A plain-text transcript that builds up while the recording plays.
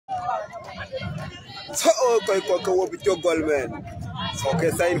So ko with your goal man. So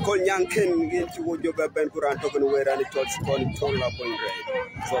okay, sign Kolnyang ken into what your Ben Kuran token where and it was called Tola Point.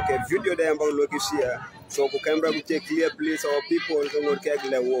 So okay, video there about Lokish. So camera will take clear place or people who will get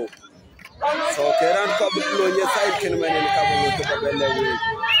the walk. So okay, run couple on your side can man and couple to the belly way.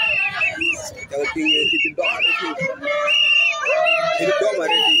 Everything is the dog. The dog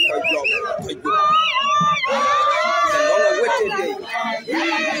already quite long. The long awaited day.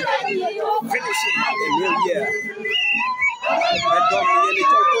 Finishing the new year. The dog nearly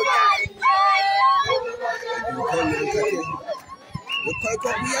took we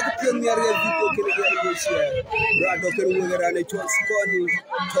have to premier video can get this year. Brad can we run a chance calling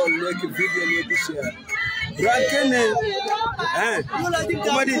to make a video this year. Brad can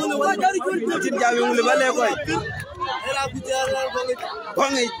come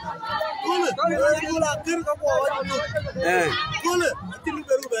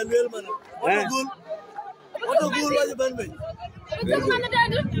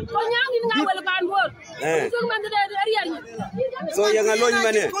so yang alone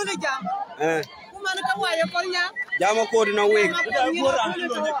mana? Jama ko na week.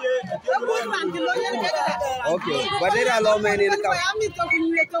 Okay, but there are long men in the cup.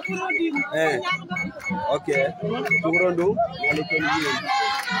 Okay, Turondu.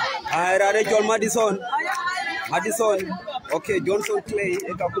 I rather John Madison. Okay, Johnson Clay.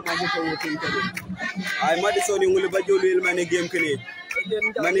 KakumaJuur. I Madison in Wilbur Mane game can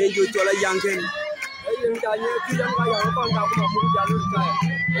manage you to a young king.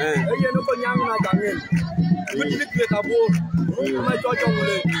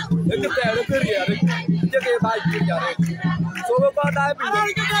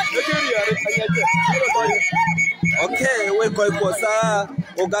 Okay, we go for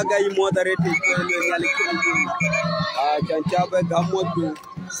Ogaga moderated Chanchaba Gamotu.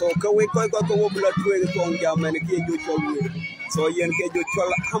 So can we go blood to and so you get your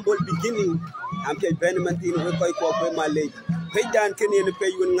humble beginning. I'm pay Benjamin in my lady. Pay down Kenyan pay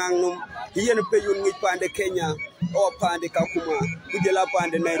you Nangum, he and pay you Nip and Kenya or Pande Kakuma, Ujala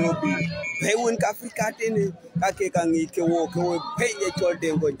Pande Nairobi. Pay one Africa in Kakekangi walk away, pay your child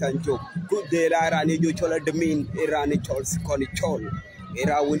them going to good day, I need you to the mean, Iran Charles Connichol.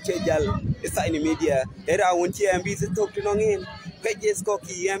 Era won't tell it's in the media, Era won't hear and be talk to Nongin. Pages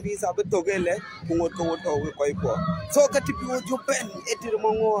cocky and be Sabatogele, who would go with Koiko. So, Katipu, you pen,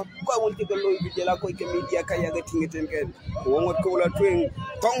 Etimongo, go on take a look with the Lakoika media, Kayaga it again. One would call a twin,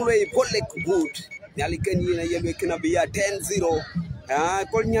 Tongway, Polek good. Nalikan, you can be a 10-0.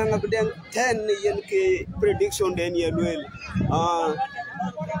 Kolnyang of them 10 Yankee prediction, then you will.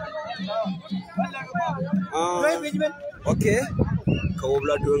 Okay.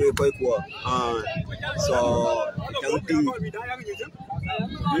 Kawabla doing a Koiko. So,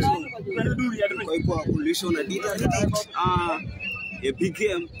 Listen, a big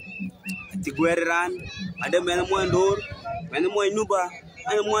game. Tigueran, Adam Menamondor, Menamoy Nuba,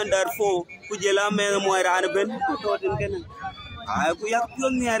 and one Darfo, Kujela Menamoy Araben, I could have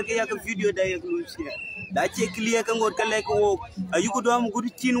put me a video diagnosis here. That check clear can go collect walk. You could have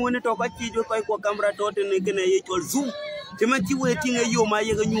good chin when it talk about your camera taught and they can a zoom. Timothy waiting a you, my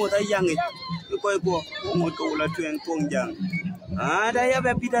young young. You go, to and Kolnyang. I have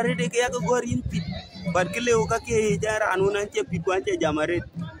a Peter Redek in pit, but Kileokake, Jara, and one Piquante Jamaret.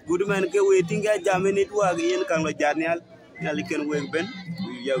 Good man can waiting at Jamini to again, Kanga Jarnial, Nalikan Wemben.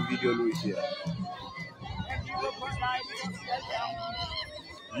 We have video Louis here.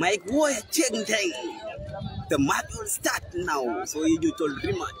 Mike Boy, check thing. The match will start now, so you do told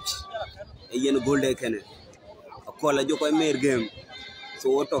rematch. A yen gold can a call a joke I game. So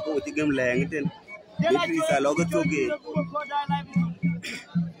what talk with the game lang then? This is a log to game.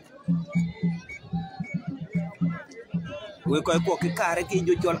 We call Karaki,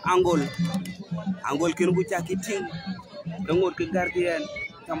 you told Angle. Angle can be jacketing. Don't work a guardian.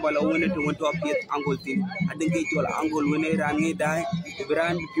 Kambala went to want to appear Angle team. I think it will Angle when they ran me die. The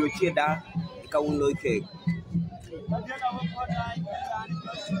brand pure cheddar, Kawuno cake.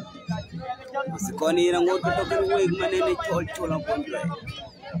 Connie and what to talk away, man, and a told upon play.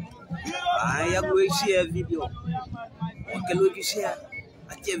 I have to share video. What can we share?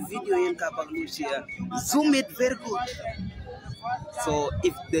 I have video in KakumaJuur. Zoom it very good. So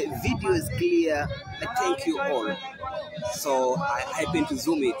if the video is clear, I thank you all. So I happen to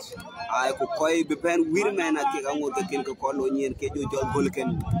zoom it. I could koi bepen women at Kigango the King Kolony and Kejo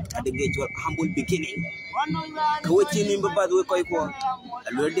Vulcan at the gate of humble beginning. Kawachin in Babadu Koiko,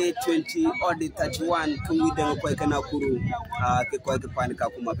 already 20 or the 31, Kumi then Koikanakuru, the Koikapan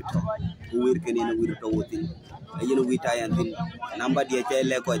Kakuma Pito, who working in a window within. You know, we tie and then number the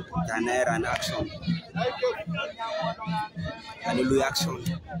Leko, Taner and action. And you do action.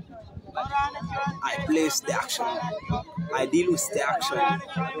 I place the action. I deal with the action.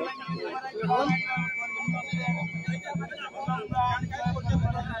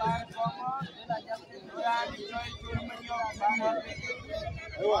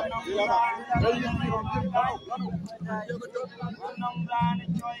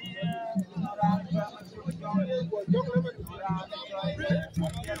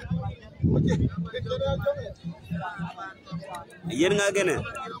 Yen nga gene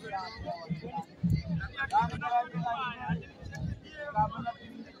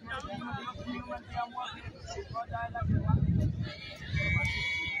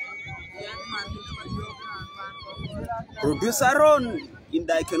producer Ron in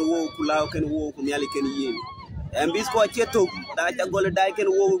dai can walk kulaw can walk nyali can yin and bis ko cheto da ja gol dai can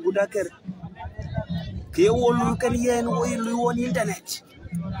walk gudaker ke wolu can yen wo lu on internet.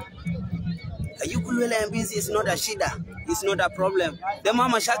 Ayukulwele MBC is not a shida, it's not a problem. The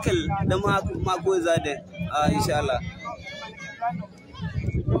mama shakel, the magwezade, inshallah.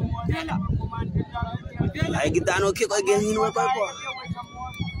 I get an okay again in my papa.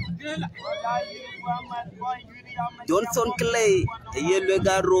 Johnson Clay, a yellow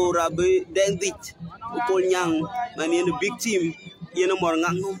garo, Rabbi, Dendit, Kolnyang, man in a big team, in a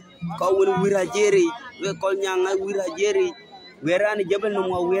morngang, call with a Jerry, we call Yang, with a Jerry. We ran a Jabal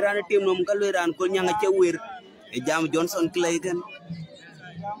no we ran a team no Kalwer and Kolnyang a Chawir, a Jam Johnson Clayton.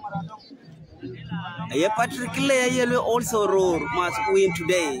 A Patrick Clay also Roor must win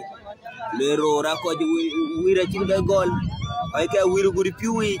today. Le Roor, we achieve the goal. I can will good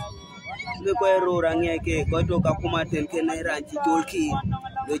pew. The Roor and Yake, go to Kakuma and Ranchi Jolki,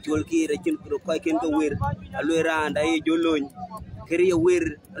 the Jolki, the Chinko can wear a Lura and I Jolon. Carry a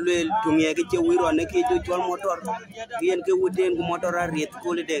weir, a little to me, get your weir on a cage to motor. He and would then motor are yet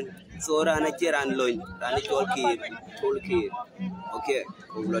cool then. So ran a chair and loin, ran a Jolki. Okay,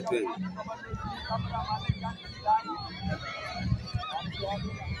 over a twin.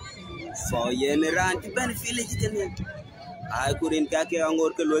 So yen ran to benefit it. I couldn't kake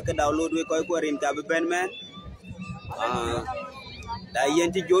angor ke loika download we koi in kabe ben man. Da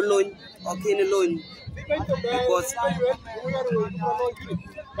yenti jolon okay ne loan because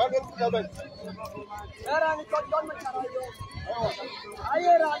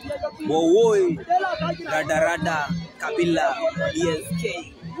Boy Rada Kabila ESK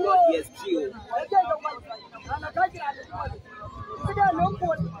ESQ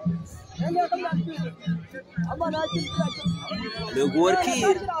the work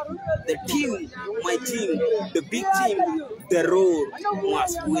here, the team, my team, the big team, the Roor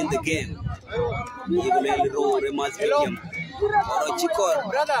must win the game. Even Roor must beat him. Or Chikor,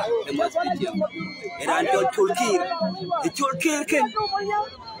 they must beat him. And until Tulkir, the Tulkir can.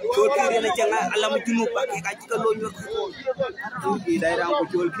 Tulkir and the Changa Alamutinu Paki, I took a loan. Tulkir,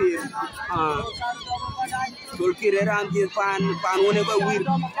 Tulkir around here, pan, whenever we.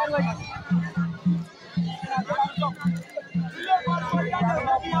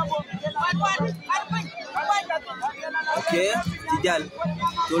 Okay, Tijal.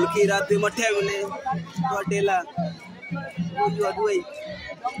 Tulkira te matemle, Watela. What you are doing?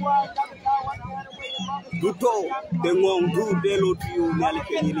 Duto, the Mong do delo to you,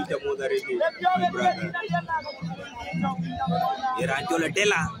 Nalikan Nita Moderate, brother. Iranjola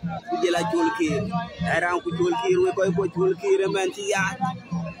Della, Della Julki, around Julki, we go Julki, Remantia,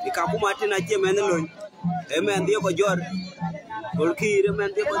 the Kakuma Tina Jim and the Lun. Amen, the Ojor. Julki,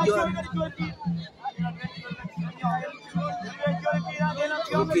 Reman the Ojor.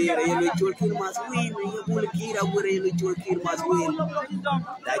 Julki must win. Julki, really Julki must win.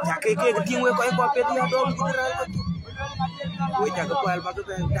 That Jackie team will go up at the dog. We take a while back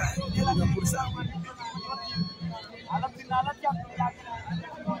and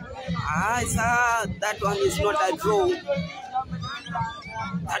I saw that one is not a draw.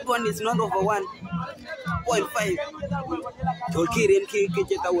 That one is not over 1.5. Julki and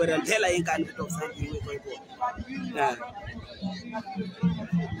Kiki were a teller in country of something.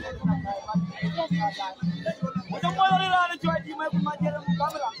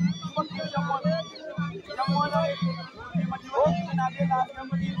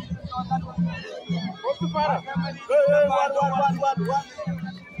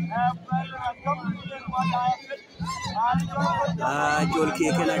 Jol ke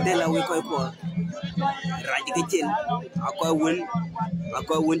kana dela we koy ko raji ke chen akoy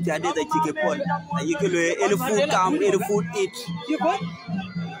won ta de da chike pol ayi ke le en food come en food eat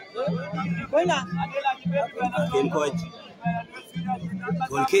ken ko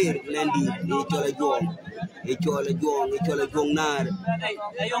jol ke lendi e chola jong nar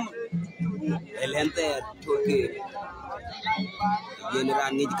elenter jol ke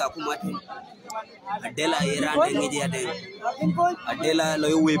general ngi Kakuma Adela iran ngi ade Adela lo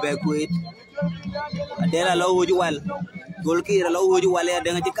we be kuit Adela lo wuju wal jol ki lo wuju wal ya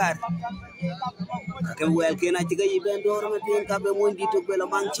de ngi kar ka wel ke na ci ga yiben do ma tin ka be mon di to be la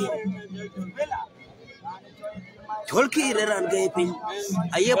manchi jol ki ran ga pin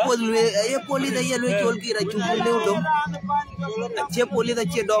aye poli da yelo jol ki ra chumbu lew dom ache poli da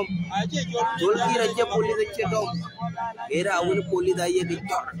che dom jol ki ra che poli da che dom era un poli da ye di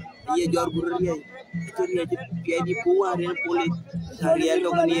jor gurur ye teriya ci piedi pouvoir en poli sariya do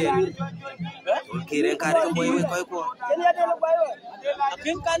ni ye jol ki re kare ko boy koy ko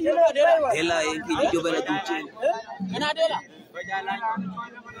ela en ki jobela du chen ana dela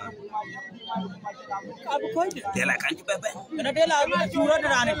dela kan ci bebe ana dela juura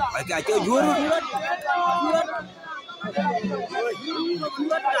dane ay ka ci juur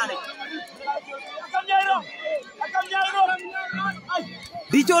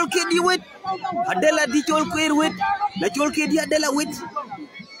di chol ke di wet Adela di chol ko wet la chol ke di Adela wet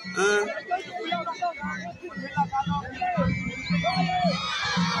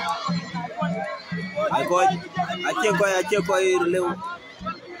ache ko lew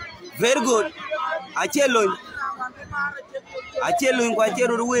very good ache loñ ko ache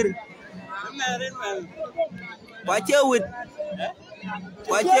ro wer ko ache wet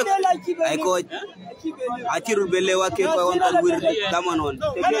ko ache ay ko ache ro bele wa ke ko on tan wer damanon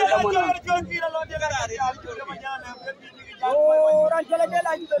te ke damanon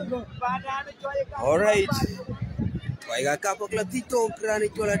all right Waiga kapo klatito krani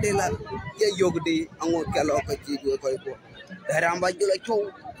chola dela ye yogdi angot kalo ka ci do koy ko daramba jula chow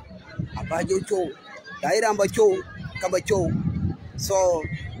abajo chow dairamba chow kaba chow so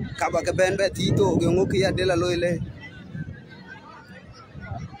kaba ka benbe tito ge ngoki ya dela loile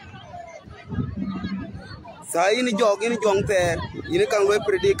sa ini jong ter ini kan loy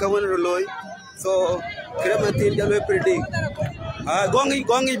predict ka won loy so krematin ja loy predict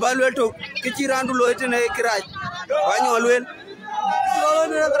gongi balwe to kici randu loy tene kiraj banyo luen lolo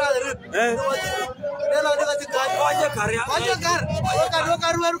ne brother dela de ci kaj waja karya waja kar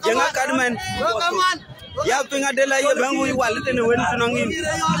jenga kadmen ya pinga dela ye bangu wal tene wen tunangin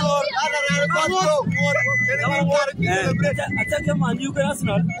atake man you can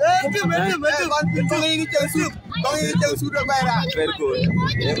arsenal very good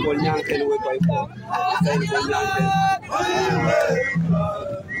e Kolnyang ken we koy ko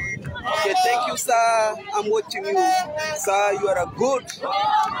Okay, thank you, sir. I'm watching you. Sir, you are a good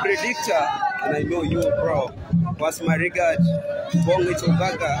predictor, and I know you, bro. What's my regard? Bongi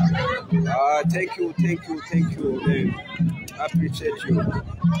Tobaga. Thank you, man. I appreciate you.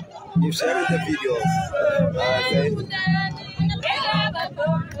 You sharing the video. Okay.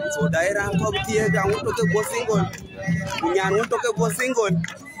 So, Daira, I'm going to go single. I'm going to go single.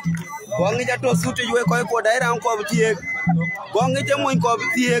 Bongi jato suit you ko Daira, I'm going to gongi je moy ko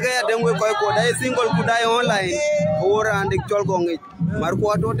biye ga dem we koy ko day single ku day online ora ande tol gongi mar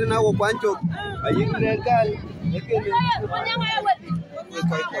ko to dina wo pancho ayi legal ekene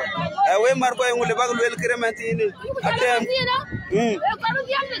koy ko we mar ko ngule bag lel kremati ni atem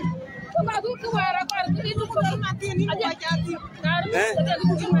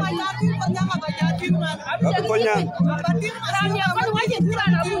Kolnyang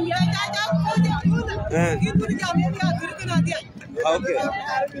okay.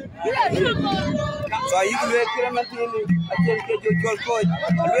 So you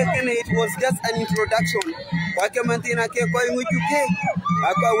it was just an introduction. Wakamantina ke ko nguchu ke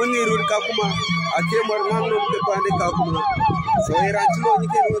akwa woni rur Kakuma ake mornango ke pande Kakuma. So era tulo ni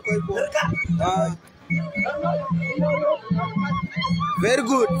ke ko ko. Very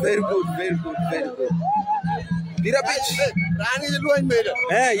good. Dira pitch. Rani luan meda.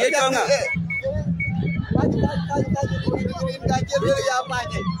 Ye tonga.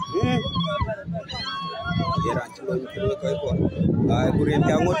 Kurian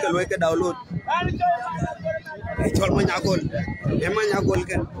jangot ke loy ke download. Chol manyagol. Emanyagol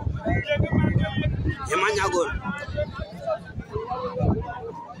kan. Emanyagol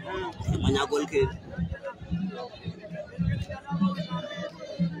ke.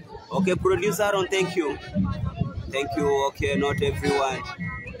 Okay, producer on thank you. Okay, not everyone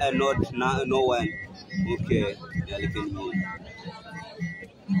and not no one. Okay, yalikin mo.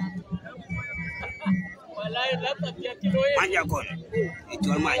 Manyagon, it's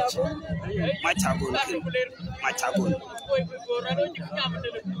your match. Machagon, Machagon.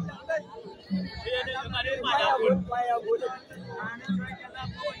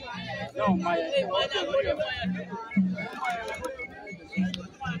 No,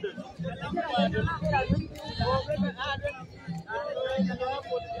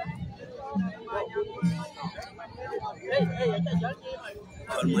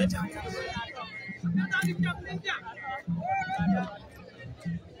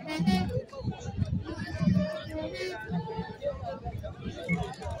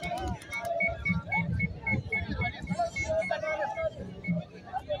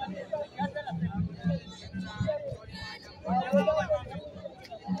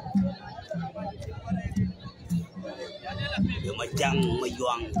 Majang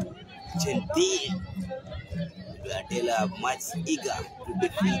Mayuang Gentil Adela much eager to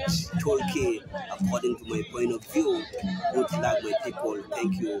defeat Turkey according to my point of view. Good luck my people,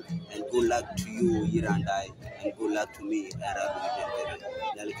 thank you, and good luck to you Yirandai, and good luck to me Arabi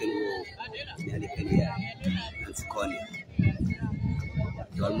and Skoni.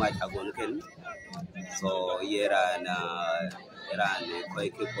 All might have one can so Iran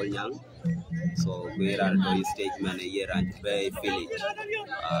KakumaJuur. So we are the stage man here and very village.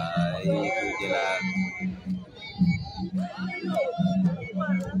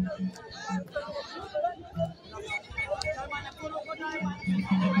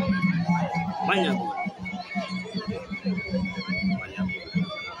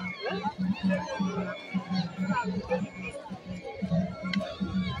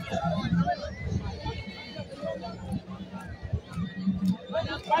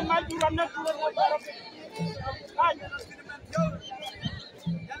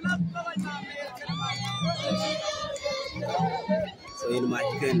 So in my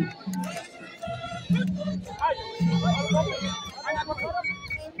gun.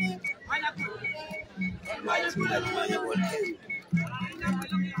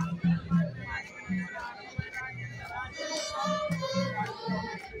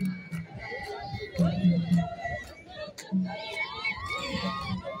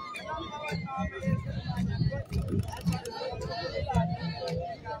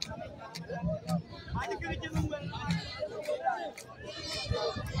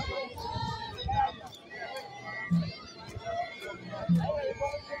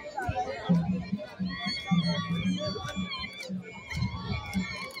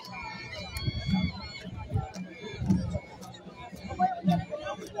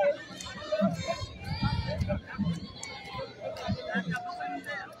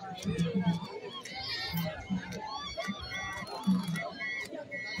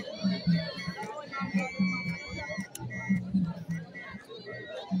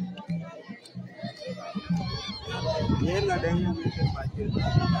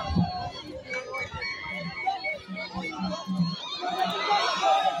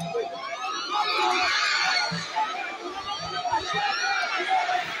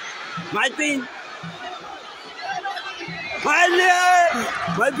 My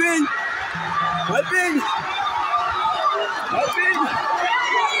pin.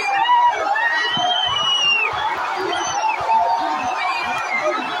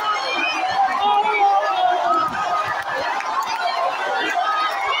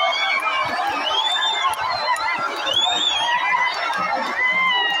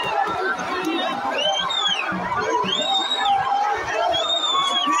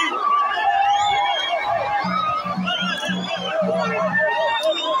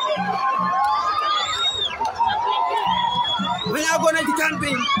 We are going to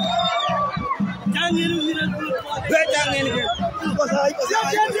camping. Very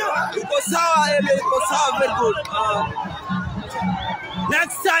good.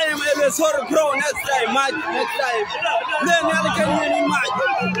 Next time, sorry, bro. Next time, match. Next time. Then you can win match.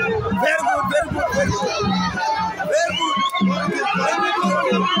 Very good. Very good. Very good.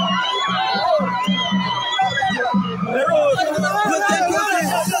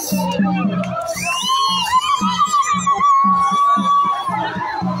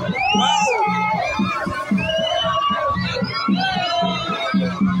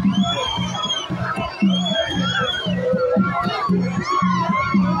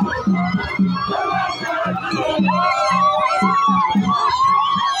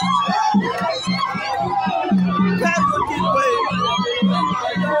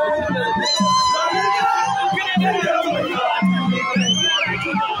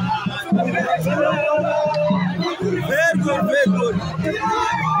 Very good. Very good.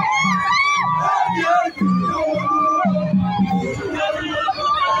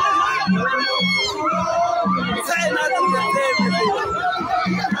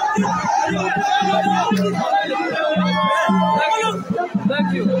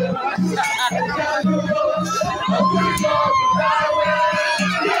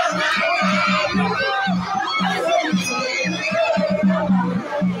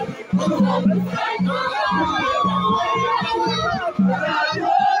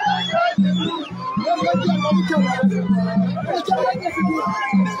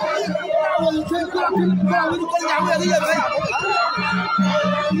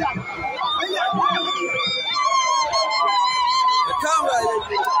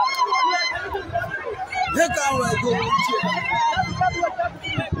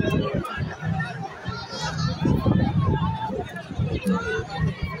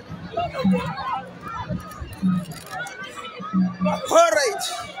 Alright,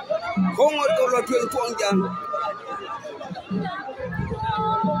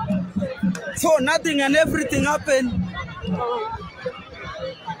 so nothing and everything happened.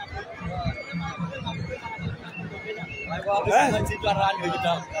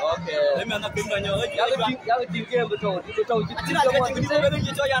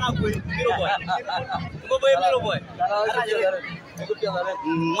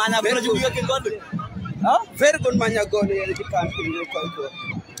 Very good Manyagon,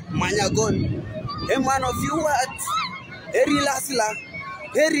 Manyagon, a man of few words, very lasla,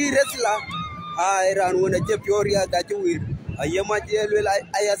 very wrestler. I ran when a Jeporia that you will. I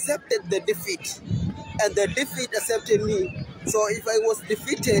accepted the defeat, and the defeat accepted me. So if I was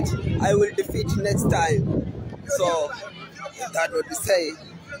defeated, I will defeat next time. So that would say,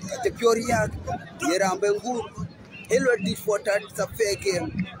 Jeporia, Yerambengu, Hello did for that, it's a fair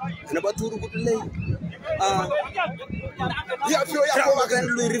game. And about to lay.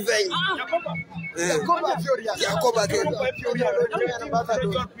 Revenge. Jacoba again.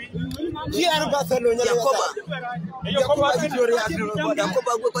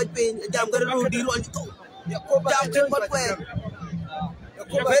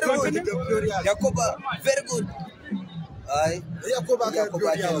 Very good. Yakoba, very good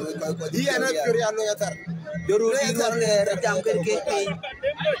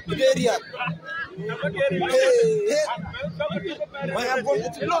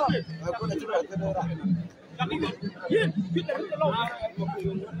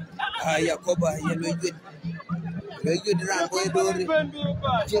run,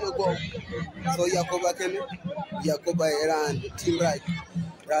 boy, so Yakoba ran team right,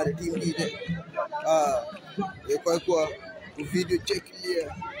 ran team leader. The video check here.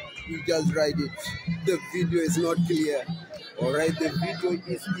 We just write it. The video is not clear. Alright, the video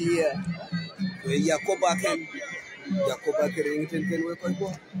is clear. Yakoba can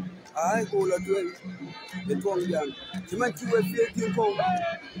I go to the tongue young. You might you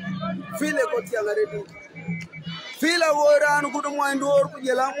feel a good young already. Feel a word and good mind or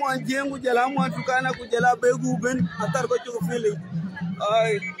Kujalamu and Jengu Jalamu and Tukana Kujala Beguben. I thought what you feeling.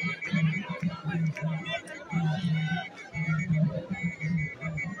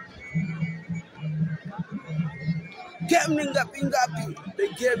 The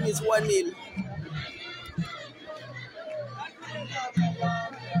game is 1-0.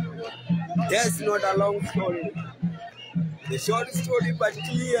 That's not a long story. The short story, but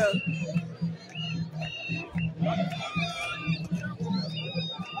clear.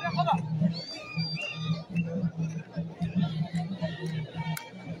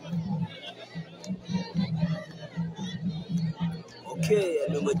 Okay,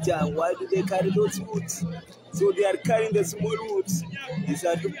 why do they carry those woods? So they are carrying the small woods. These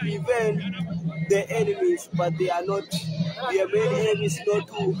are to prevent the enemies, but they are not. Their main aim is not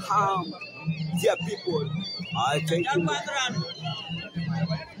to harm their people. I thank you.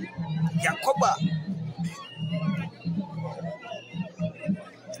 Yakoba.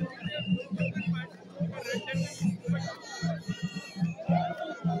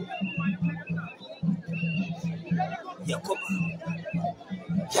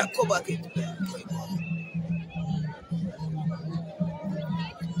 Yakoba get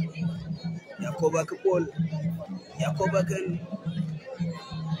Yakoba Kapol. Yakoba can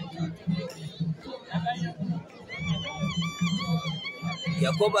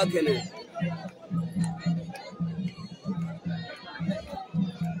Yakoba can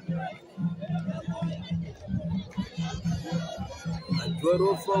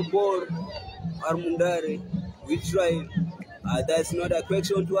Juur from Boer Armundare. We tried. That's not a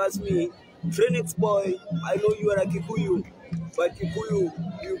question to ask me. Phoenix boy, I know you are a Kikuyu, but Kikuyu,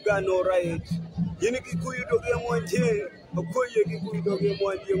 you got no right. You need Kikuyu to get one day. A Koya Kikuyu to get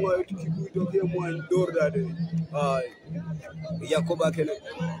one day, Kikuyu to get one door that day. Yakoba can.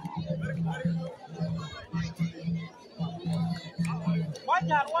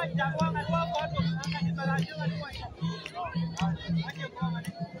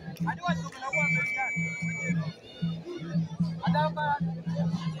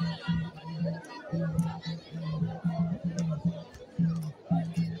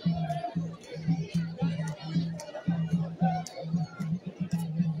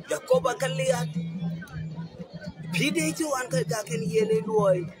 Yakoba Kalia. PDT one can yell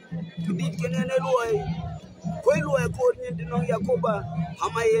loy. Pidit can yell loy. Koilu according to Yakoba.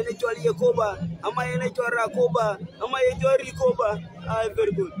 Am I in a jolly Yakoba? Am I in a Rakoba? Am I a jolly Koba? Ah,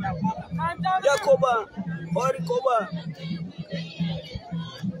 very good. Yakoba or Koba.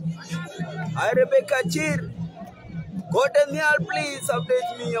 I Rebecca Cheer. God and Nial, please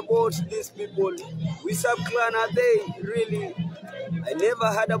update me about these people. Which sub-clan are they, really? I never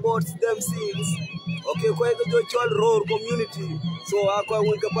heard about them since. Okay, kwa hiyo cho Roor community. So akwa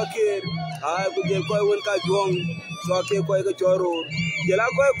wonka pakir, kuje kwa wonka Juur. So ake kwa hiyo cho Roor. Jela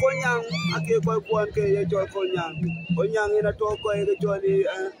kwa Kolnyang, ake kwa ke cho Kolnyang. Kolnyang ina to kwa hiyo cho ni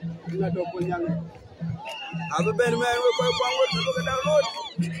ina to Kolnyang. Abe ben man kwa ngo to download.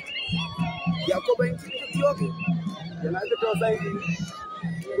 Yakoba inti yoke. Jela to sign.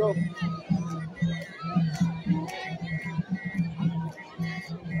 Go.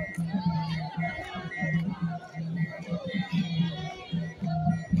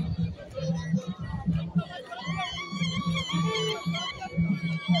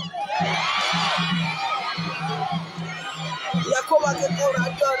 Yakoba ke kora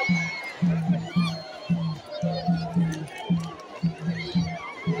jar.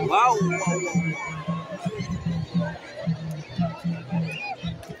 Wow.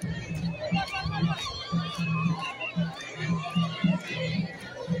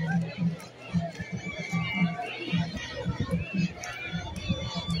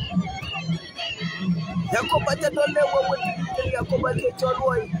 Yakoba ke dole wo Yakoba ke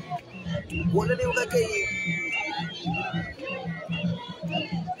cholwoi. Wala ni ukake.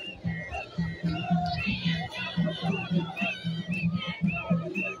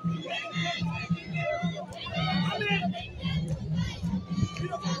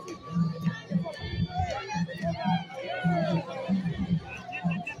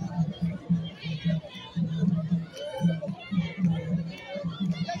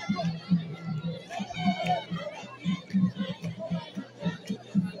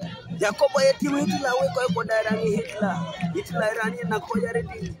 Yakoba yeti Hitler we kwa darani Hitler rani na koja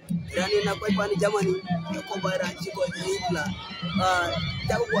redi rani na kwa pani Germany Yakoba rani kwa Hitler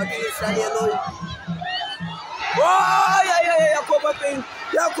tabu kwa Israeli no oh ya Yakoba pin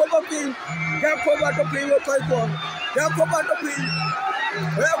Yakoba to pin we kwa Yakoba to pin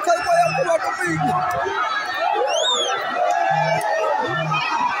Yakoba to pin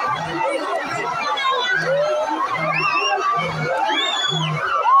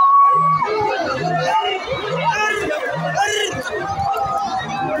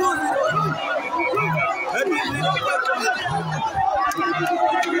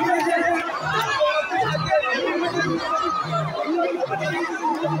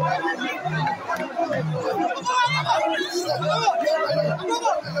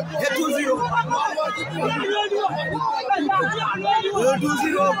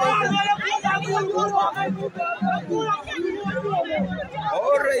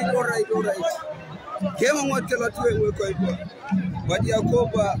All right. Kema ngotela tuwe kwa. But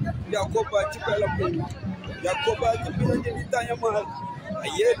Yakoba chipela pin. Yakoba chipela jitanya mahal.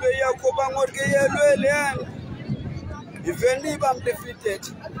 Yelwe Yakoba ngorke yelwe lean. Even if I'm defeated,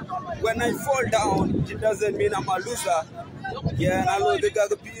 when I fall down, it doesn't mean I'm a loser. Yeah, I know the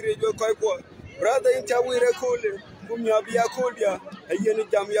gaga period you kwa. Brother in Chawire Kole, Kumyabi Yakodia, a yeni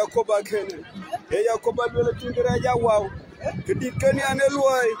jam Yakoba Kene. Yakoba will tingira wow. Kidit Kenya and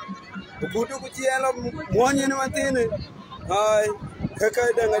Elway. Kudu Kuchiela Mwanya Matine. Hi, Kaka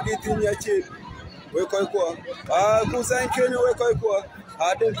Dangadit ya chip. We kwa. Kusan Kenya we kwa.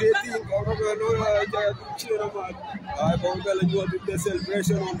 I don't get I want the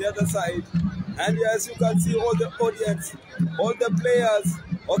celebration on the other side. And as you can see, all the audience, all the players.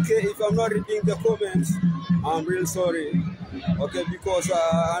 Okay, if I'm not reading the comments, I'm real sorry. Okay, because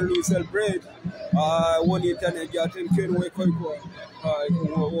I will celebrate. One internet getting can wake up. I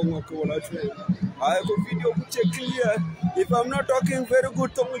have a video which is clear. If I'm not talking very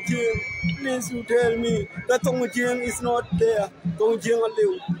good Tongjing, please you tell me that Tongjing is not there. Tongjing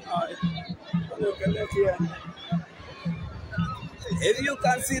if you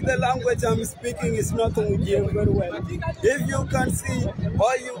can see the language I'm speaking is not Tongjing very well. If you can see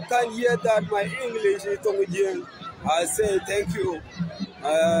or you can hear that my English is Tongjing, I say thank you.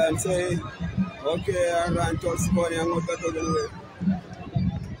 And say okay, I'm just going to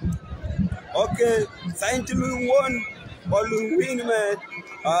okay, sign to won or win man.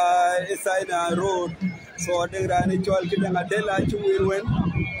 It's a road. So they ran it all to Adela to win.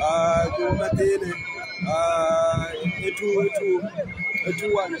 Go Martin. 2-1,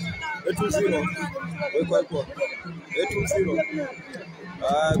 2-0.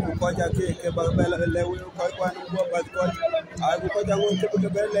 Kukoja ke babela lewe koi kwa nuko baskot. Kukoja ngoke ke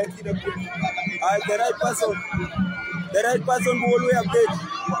bele kida. The right person who will update.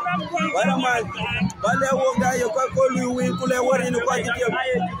 What am I? But there will guy you call you will pull a word in the quality.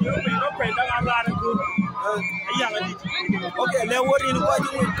 Okay, they were in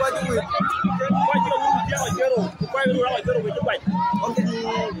quite with. Okay,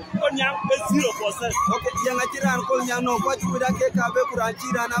 Kolnyang is 0%. Okay, young Achiran Kolnyang, no, what you would have take up a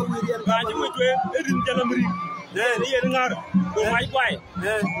Chira now with you. Then here not go my way.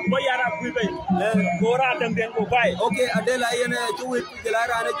 Why are we paying? Go out and then go by. Okay, Adela, you will put the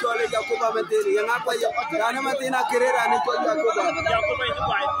Lara and Chola Kakuma Materi, Yanapa, Yanamatina Kerera and Chola Kakuma.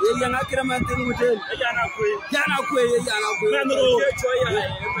 Yanakira Matin with him. Yanakwe.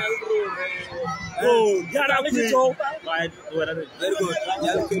 Oh, very good.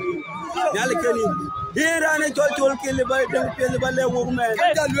 Yalikani. Here and a Chol kill by the woman.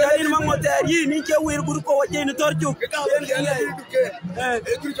 In Mamota, you need to wear good coat in the torture.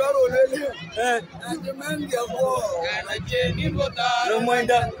 And the man get war.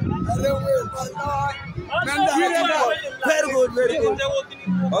 Very good.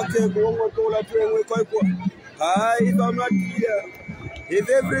 Okay, go on, if I'm not clear, if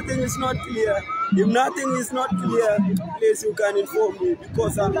everything is not clear, if nothing is not clear, please you can inform me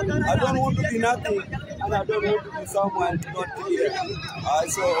because I don't want to be nothing and I don't want to be someone not clear.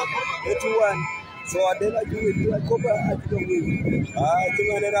 So, 81. So I then I do it. I cover at the wing. I do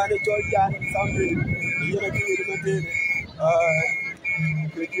it around the church and something. You know, we keep going. All right.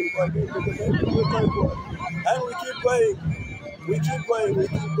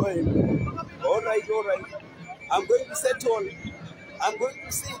 I'm going to settle. I'm going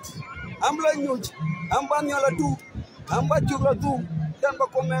to sit. I'm Lanyuj. I'm Banyola too. I'm Bajula too. Then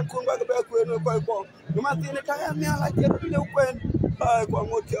comment Kumba the back when we go. You must in a time like every when I go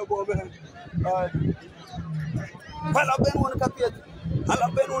on your woman. Halaben one capet.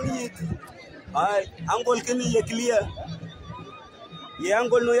 Halaben on it. Uncle Kenny clear. Yeah,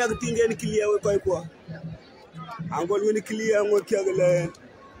 Uncle no young thing and clear with Koipo. Uncle will clear and work your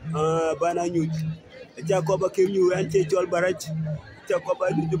Bananyuj. Jacoba came you and take your barrage. Jacoba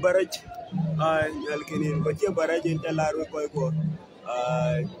the barrage. Alkenin, but your barrage in Talaro Koipo.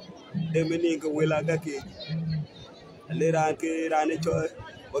 The meaning will agaki. Later, ran a choice.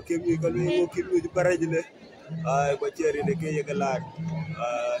 What came you can walk in with the barrage? But you're in the Kayagalad.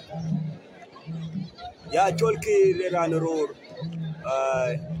 Yeah, Cholki ran a roar.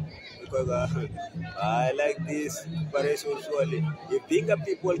 Because I like this operation surely. If bigger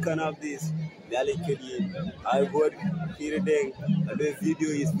people can have this, I would hear it. The video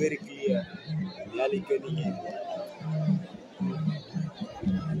is very clear.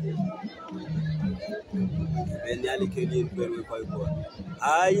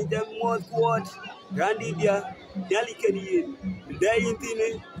 I the most quote Randidia, Nally Kenny, Day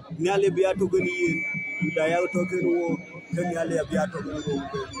Nally Beato Guni, Dial Token.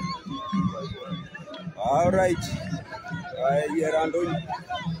 All right. Here and on.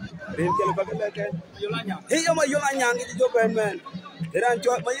 Hey, my Yolanyang is your man. There are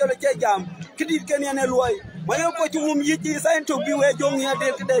my Yola Jam. Kiddy Kenyan Eloy. My uncle to whom you designed to be where young here,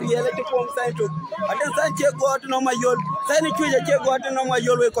 the reality form sign to. And then Sanchez got to know my Yol. Sign it to the check got to know my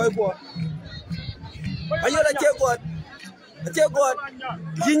Yol. My Yola check what? God,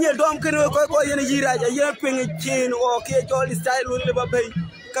 Junior Dom can go in a year, a year ping a chain or cage all the style will never pay.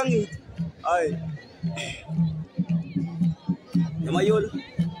 Come eat. Aye. Mayol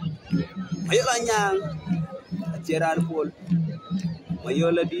Mayolanyang, a Gerard Paul.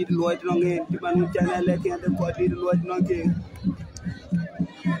 Mayola did Lloyd Long in Timan Channel, and the court did Lloyd Long in.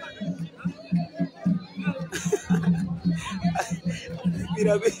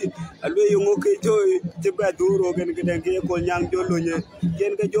 Alwe yung okay joy tiba duro kan kedang ke Kolnyang jolonya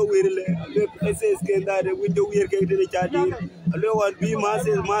yen ka jo wirle alwe ss ke ndare window wir ke de chadi alwe wan bi mas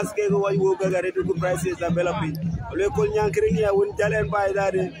ke go wo ga gare to prices la bela pi alwe Kolnyang kring ya won jalen bay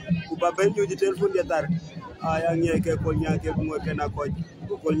dare ku ba ben ju telephone de tar aya nye ke Kolnyang ke mo ke na ko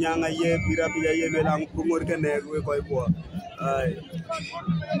Kolnyang aye bira bi ya ye lang ku mo ke ne ko ko ay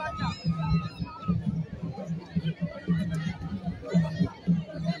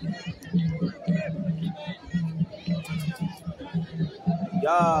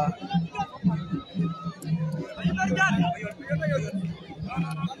yeah.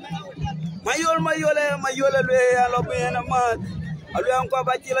 Mayola, we are looking at man. I'll be uncle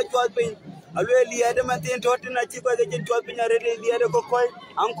Bachila Chopping. I'll really add a maintain totten a cheaper than chopping a ready the other cocoy.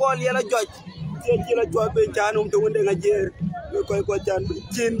 Uncle Yellow Judge. Chila Chopping Chanum to win a year. You call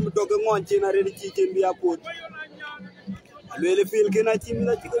Chin, talking on Chin, a ready kitchen be a put. Alwele feel kena chimi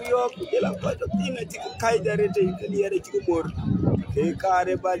na chiko yok jela kwato tina chiko kaida rete kani yare chiko mor ke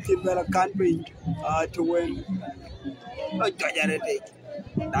kare ba chimbela kanpe to win jaja rete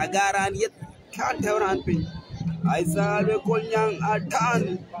dagaran yet can't have ran pe I saw the Kolnyang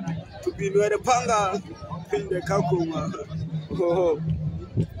atan to be where the panga in the Kakuma. Oh,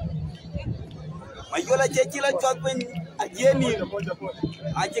 Mayola Chechila Chopin, a Jenny,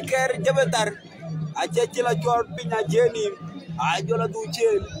 I care Jabatar, I Chechila Chopin, a Jenny, I Jola do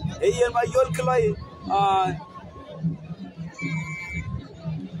chill, a year my Yolkalai,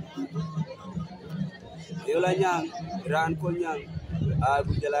 Yola Yang, Ran Kolnyang, I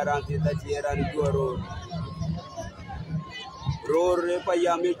Bujala Ranti that year and Juur. Roor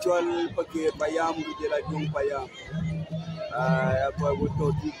payam chol pake payam jela jung payam apa woto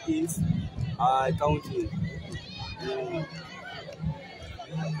is county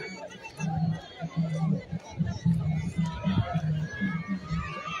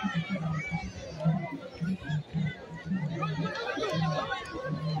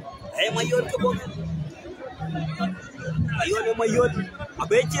mayor ke bo mayor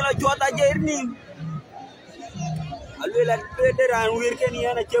abe chela chota jerni alwela federal wirken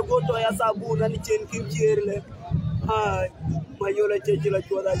yana chegoto ya sabuna ni chen kimcherle mayola chechila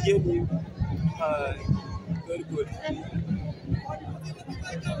choda jeni very good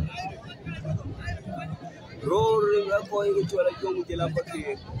Roor ko yi chola jomu jela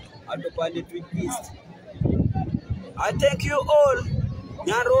pake atopande twist I thank you all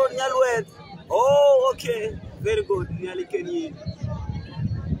nyaro nyalwet oh okay very good nyali kenyi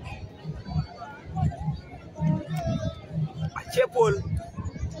Chepol,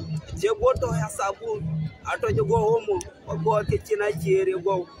 Cheboto has a boon. I told you go home, or go kitchen. I cheer you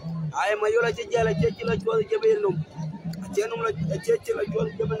go. I am a Yola Chela Chechila Chol Javelum. A gentleman, a Chechila Chol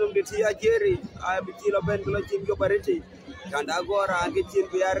Javelum, the Tia Jerry. I have a Chila Bendula Chingo Parity. And I go around get Chin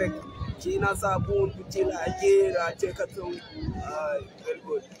Biarek. China Saboon, Chila Jera, Chekatum. Very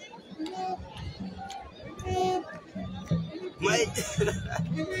good. My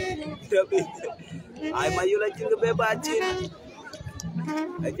I'm a Yola Chingo Baby.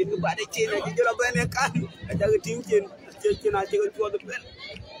 I didn't buy the chin, I did a pen and can. I tell the chin, I take it to the pen.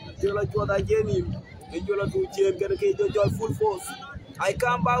 You like what I gave him. And you like to chin, get a joy full force. I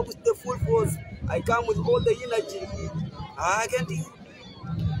come back with the full force. I come with all the energy. I can't do.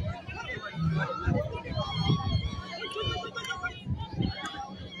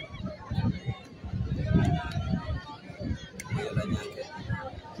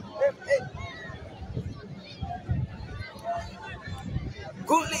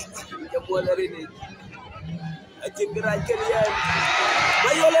 Gully, I think I can hear.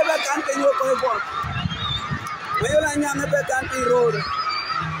 Mayola can't be your point. Mayola Yanga can't be road.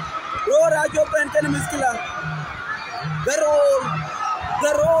 Roar, I jump and tell Miskila. The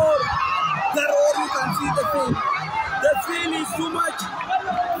roar, you can see the film. The film is too much.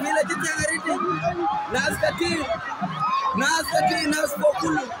 Nas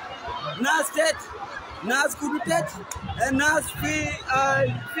Pokulu, Nas Tet, Nas Kudutet, and Nas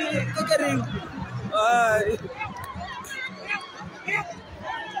Pickering.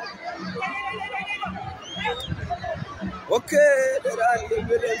 Okay, there are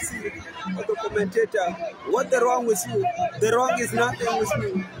the commentator. What's the wrong with you? The wrong is nothing with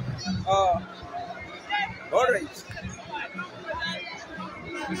me. All right.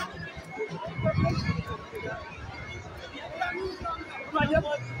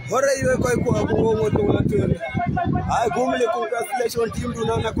 What are you going to I Gumle congratulations team do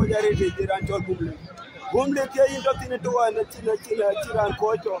not go there. Gumle Kay into one China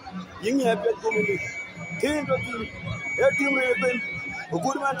Kocho. Ying have Gumle. Team team a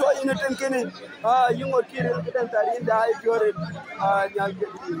good man to in a tenkin. You will kill it in the high pure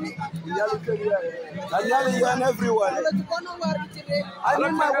and everyone. I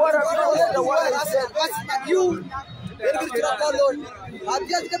need my water. The water said, you. I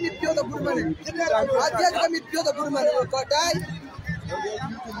just come with the good money. I just come with the good money.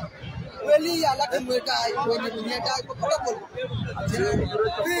 Really, I like to die when you die.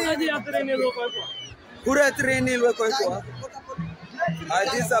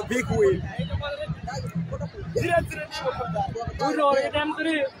 This is a big win.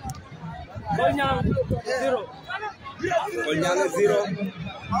 Kolnyang 0.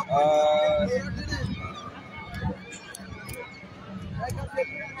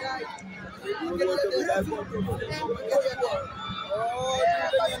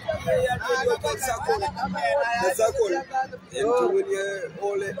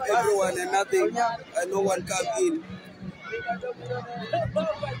 Everyone and nothing, and no one comes in.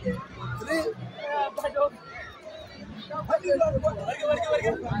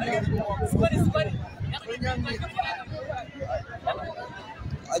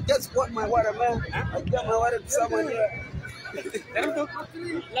 I just want my water, man. I got my water to someone here.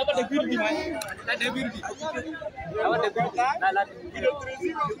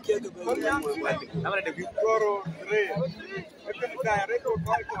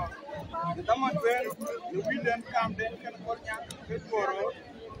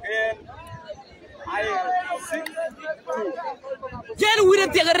 Jen we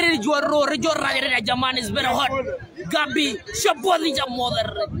didn't take a ready Juur, Roor and Jaman is very hot. Gabi, Shabodi your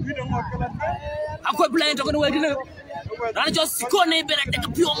mother. I'm quite blind to go to I just call it better take a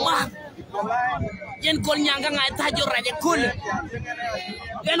pure man. Jen Kolnyang and I touch your right cool.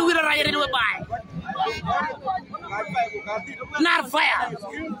 Then we'll ride it by. Not fire.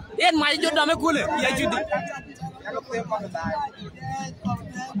 Then my job cool. Yeah, you do.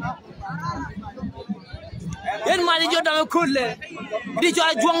 Then my job cool. Did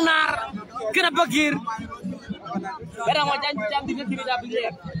you join Nar? Get up here. But I want to jump in the up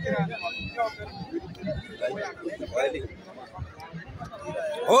here.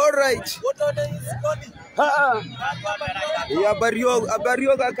 All right. Yeah, Barrio,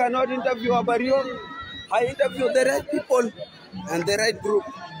 I cannot interview Barrio. I interview the right people and the right group.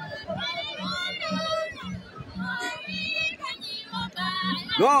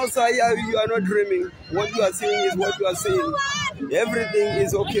 No, sir, you are not dreaming. What you are saying is what you are saying. Everything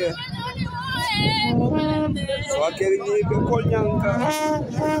is okay. So I can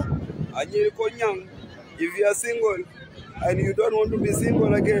Kolnyang. If you are single and you don't want to be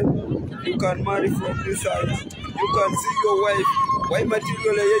single again, you can marry from this side. You can see your wife. Why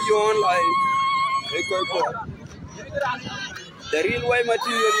material you online? The real white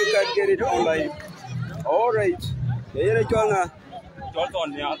material you can get it online. All right. Hey,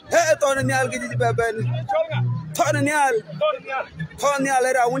 Kolnyang, get it back. Kolnyang,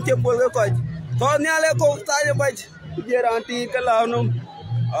 I want you to pull the coach. Kolnyang, go start by Geranti Kalanum.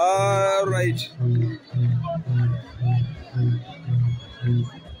 All right.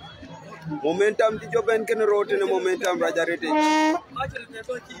 Momentum, did you Ben can wrote in a momentum, Rajarete?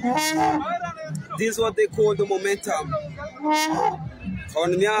 This is what they call the momentum.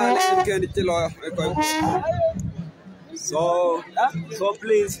 So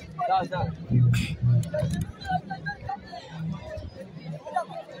please.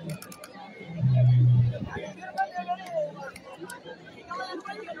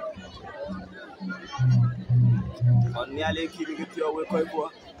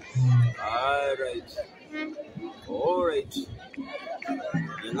 All right. All right.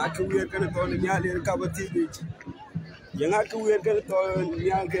 You're not too weird going to turn the Nyali and cover TV. You're not too weird going to turn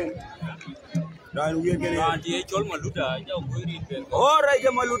Nyagan. Then we're getting all right,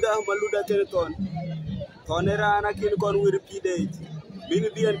 Maluda Teleton. Tonera and I can go with repeat.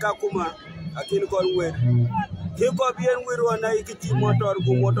 Maybe and Kakuma, I can go with. Take up here with one Nike motor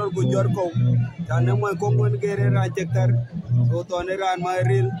go Jorko. Tanama Congo and get a rajector. So Tonera and my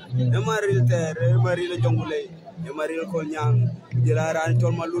real there, Maril Jongule, Maril Kolnyang, Jelaran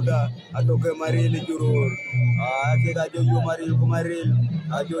Maluda, Atoke Maril Juur. I get you Maril,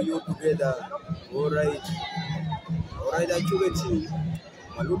 I do you together. All right, I took it to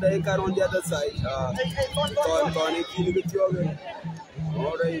Maluda car on the other side. Tony, kill with you.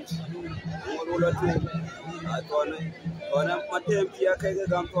 All right, I on a Matem Piaka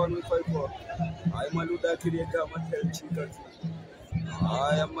Gampon with 5. I'm Maluda Kirika Matel Chicken. I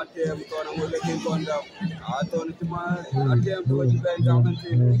am Matem Tona Conda. I don't attempt to what you guys down and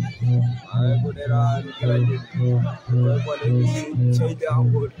I would around credit. Say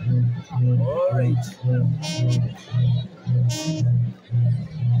downward. All right.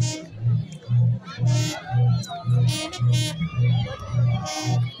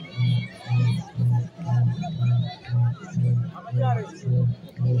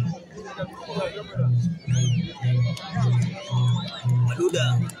 Maluda.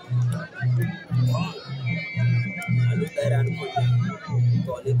 Maluda and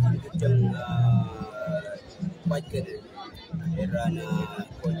Tony Kitchen Packet Erana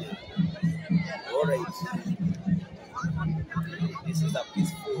Konya. All right. This is a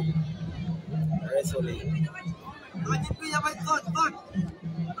peaceful wrestling.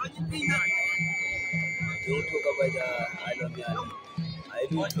 Don't talk about I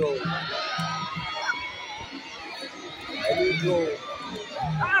do go. I will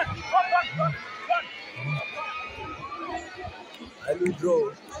draw.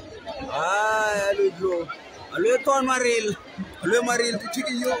 I will turn Maril. I will Maril to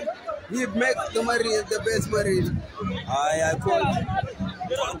chicken you. We make the Maril the best Maril. I call you.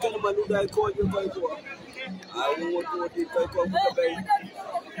 I call you. I want to Kakuma.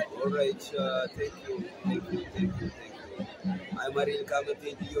 All right, thank you. I'm Marine coming to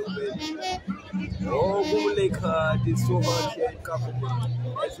you, baby. Oh, Lake it is so hot here in Kakuma.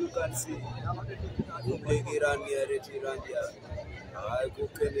 As you can see, Lake Irandia. I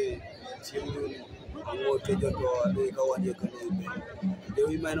cook any children. I'm working to Lake Awanya. The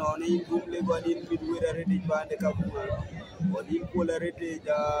women on in Lake one in midway already by the Kakuma. One in polarity,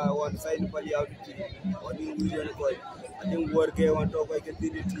 one side of the outage, one in William Coy. I think work here on top of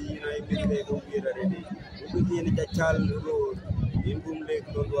activity, I think they don't get already. We begin the child road in Boom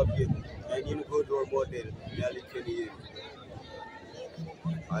Lake, don't appear, and in good role model, nearly 20 years.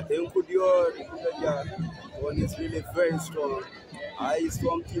 I think one is really very strong. I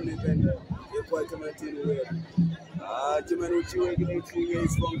strong team event, you're quite commenting with. Jimanuchi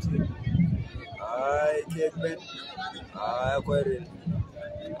is strong team. I can't bend. I quite it.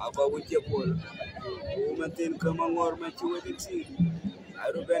 About with your ball. Woman come on or match you with the team.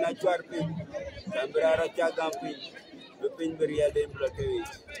 I don't bend a charping. Tambara Chagamping. The pin very blockade.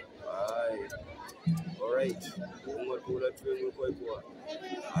 All right. More cool at you.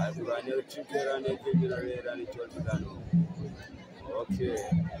 I've run a chicken and a general and a church. Okay.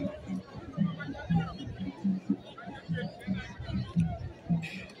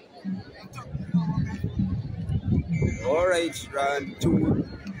 All right, run to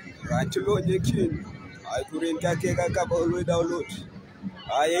load the king. I couldn't take a couple of downloads.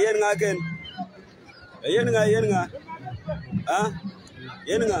 I ain't again. Yenga. Ah,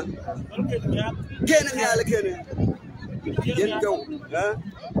 Yenga. Get go. Huh?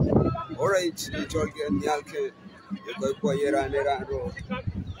 All right, it's all getting Yalke. You go for your and road.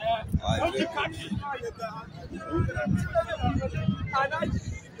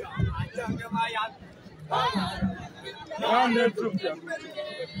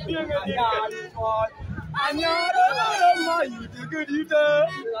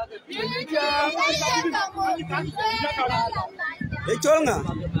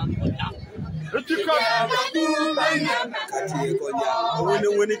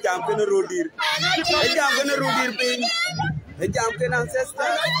 When it jump in a road deer, I jump in a road deer pin, I jump in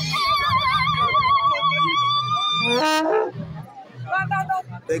ancestor.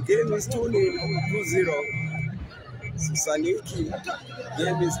 The game is 2-0. Susaniki,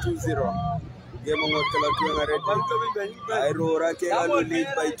 game is 2-0. Game on Kalatuanga. I Roor and lead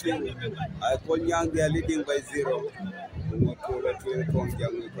by 2. I Kolnyang they are leading by 0.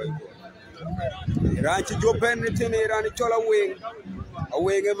 Ranch Jopen return Iran Chola wing. A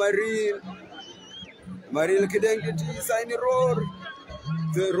wing a Marine Kideng sign Roor.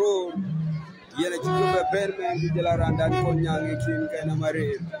 The Roor. Yena Chuba Berman, Vigilaranda, Kolnyang, King and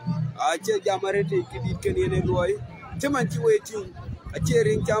Marine. I check Yamarete, Kidin Roy. Timanchi waiting. A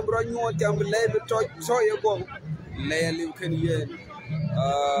cheering Cambron, you want to lay the toy above. Lay a Lincoln yen.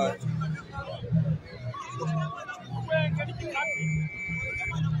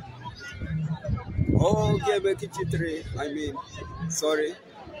 Oh, game a kitchen 3. I mean, sorry,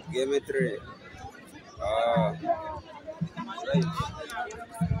 game a 3. Right.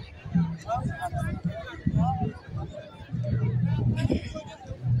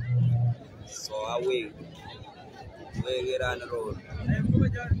 So away. We get on the road.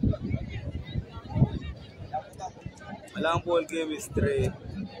 Alarm ball game is 3.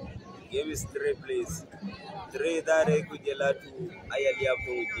 Game is 3, please. 3 that I could yell to Ayalia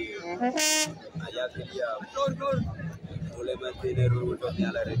Bogi. Ayalia. Ole maintain a route of the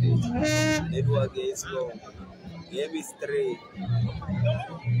Already. Network is low. Game is 3.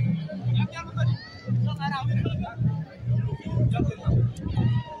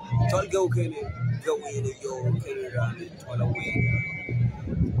 Tall go can go in your carry around it all away.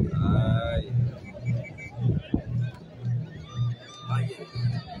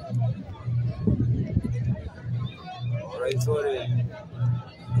 Alright, sorry.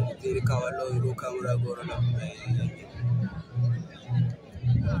 The Kawalo, you camera go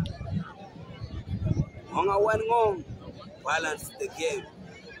on a one home, balance the game.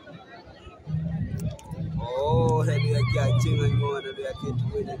 Oh, and we are catching and you want to be a kid to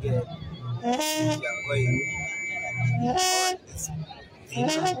win again.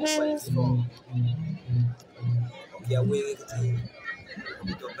 It's strong. Okay, I'm waiting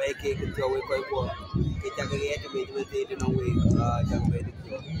to bake it into a way quite well. It's a great to make it in a way. Just ready to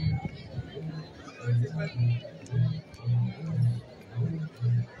go.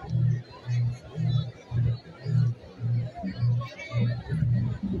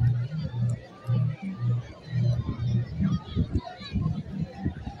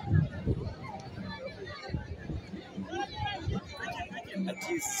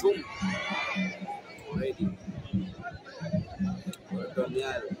 Zoom. Ready.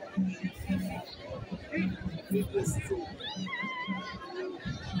 Kolnyang. Previous two.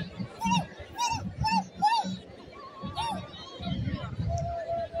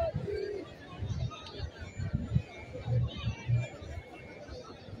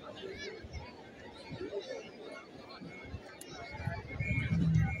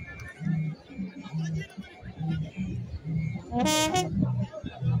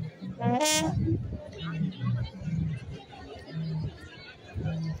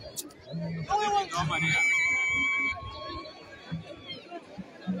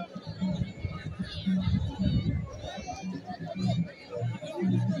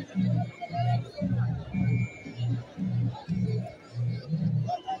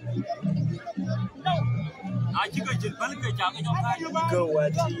 Go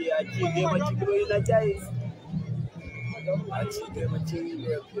achi game achi kilo ina chai. Achi game achi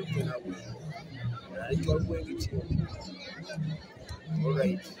we put na we. I got going to. All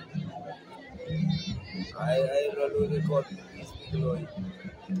right. I roll the call.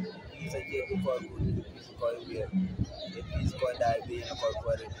 He's a game call. He's calling here. He's called die being a call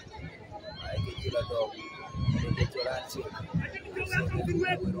for it. I get you a dog. I get your answer.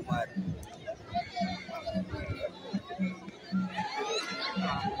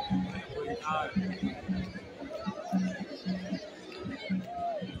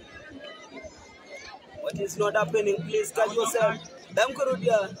 What is not happening? Please catch yourself. Damn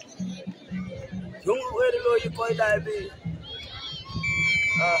Kurudia. Young where low you call diabetes.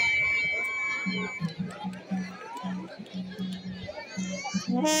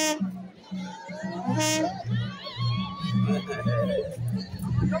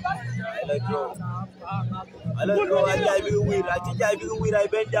 I don't know. I will win. I think I will win. I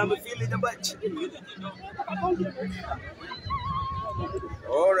bend down. I feel in the butt.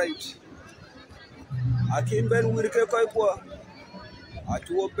 All right. I can't bend with the Kakuma. I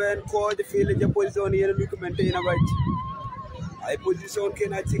to open call the feeling the position here to maintain a right. I position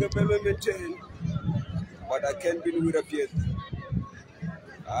can I take a payment maintain, but I can't be with a piet.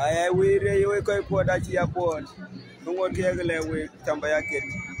 I will Kakuma that you aboard. No one can with Tambayaket.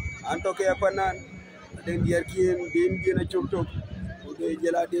 And talk Panan. Then the Arkin didn't a chok tok. The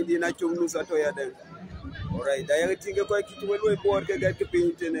Gelati didn't a chok Nusatoya then. All right, I think a quite to board get to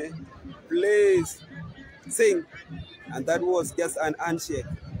paint in a place. Sing, and that was just an handshake.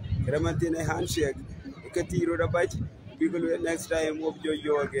 Krementin a handshake. You can tear the bite. People will next time move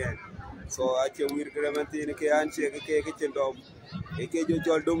you again. So I can wear Krementin a handshake, a kitchen dog, a cage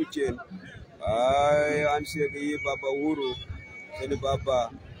of Domichin. I handshake ye Baba Uru, Seni Baba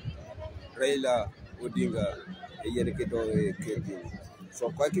Raila Udinga, a Yeniketo Katie. So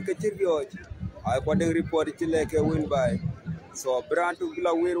Kwaki Katirio, I got a report like a win by. So Brand to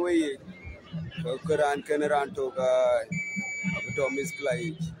Gula way. Koran Kenaran Toga Thomas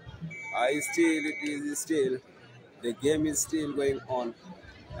Clyde. It is still, the game is still going on.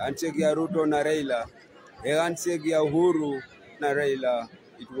 Anchegia Ruto Narela, Anchegia Huru Narela,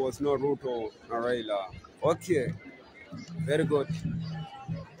 it was not Ruto Narela. Okay, very good.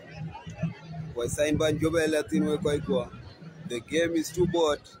 Was signed by Jobel Latino Koiko. The game is too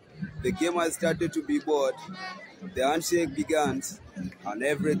bored. The game has started to be bored. The handshake began, and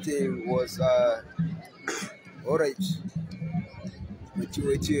everything was all right.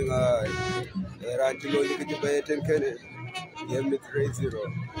 Waiting, Rantilo, you get by 10 Kennedy. Give me 3-0.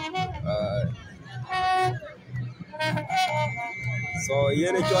 So,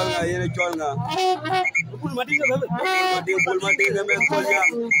 Yene Cholna.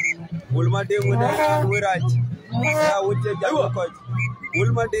 Bulmading with a right. I would take that coach.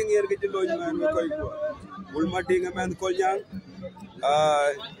 Bulmading here get the lodgeman with Koiko. Bulmading a man Kolnyang.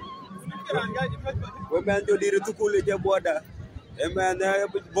 Women to lead to college border. A man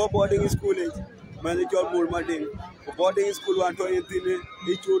boarding school. Manager Bulmading. Boarding school 120.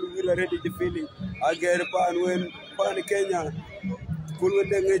 Each would be ready to feeling. I get a pan when Pan Kenya. Cool with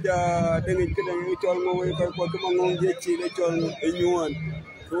the thing, it's all going to Kakuma Juur, a new one.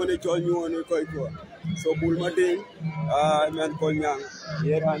 It's all new one. So Bulmading, man Kolnyang.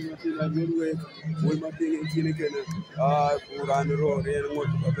 Here I'm a new way. Bulmading in Chinikana. Roor and Roor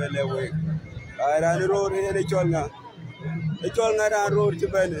and Kolnyang. I ran a road here in Cholna. A Cholna road to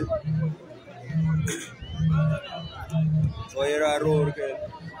Bennett. So here I road.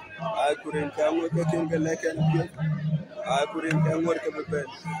 I couldn't come with the king and I couldn't come work at the bed.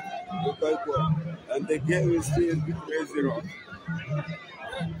 And the game is still 3-0.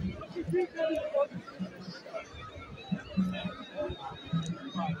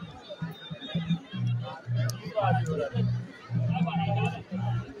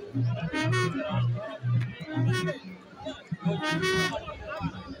 Bulmading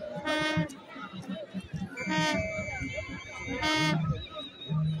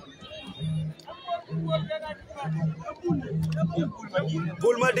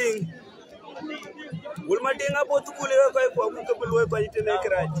about to cool away by it in a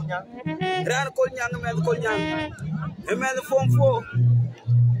crash. Roor and Kolnyang, a man form 4.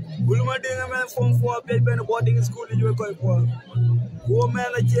 Bulmading a man form 4, paper and boarding school in your coin for. Woman,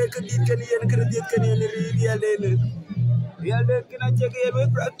 a check a deacon and credit can real lane. Real can I check away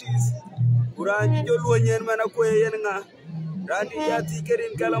practice? Uran, your Luan Manakwa. Randy Yati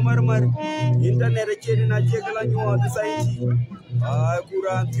in Kalamarmar, Internet chain and Jekala New on the site.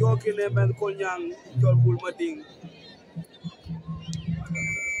 Kuran, Tiokin and Kolnyang, your Bulmading.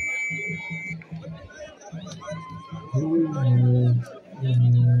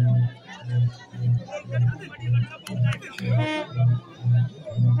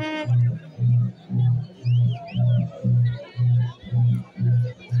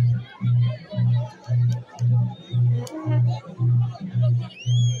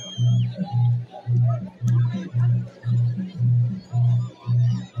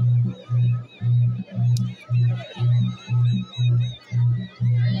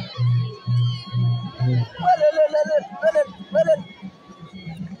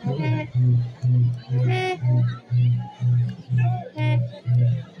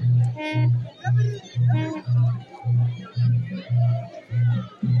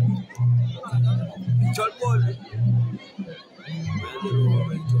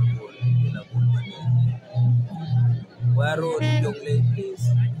 Roor young ladies,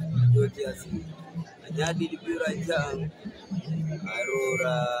 you just see. And I did be right down. I roar,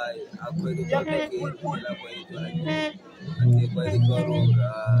 I'm going to take it. I take by the road,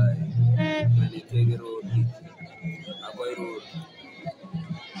 and you take a road. I'm going to road.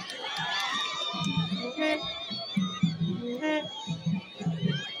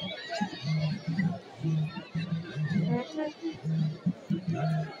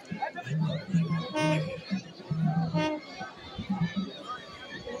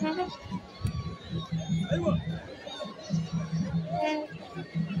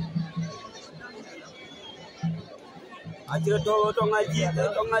 Aja tong ajit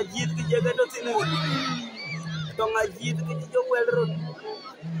ke jaga to sini. Tong ajit ke jaga well road.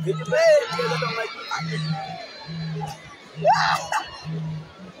 Ke jaga tong ajit.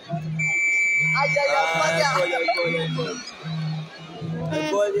 Aja ya paja.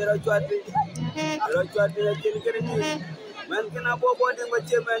 Boy dia rocuat kiri. Man kena bobo dia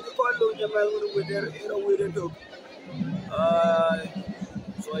macam man ko lu jamal nguru der ero wire to.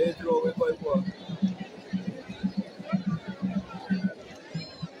 So it throw we ko.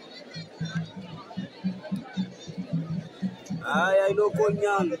 I know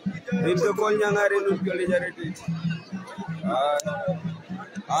Kolnyang. Into Kolnyang are in Utkalijarity.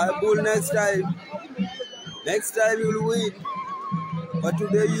 I bull next time. Next time you'll win. But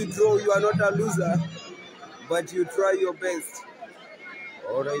today you draw, you are not a loser. But you try your best.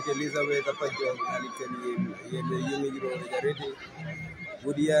 Alright, Elizabeth Apajo, Alikan Yemi,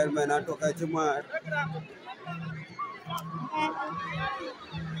 good year, Manato Kachumar.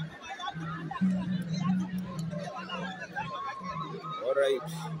 All right,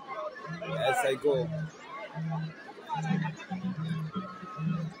 as I go.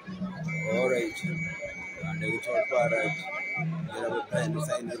 All right, and they talk about it. You have a pen,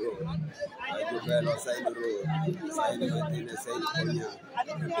 sign the road. I do well, sign the road. Sign everything, sign Konya.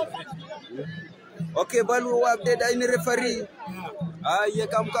 Okay, but we will update any referee. Yeah,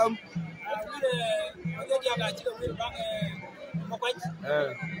 come.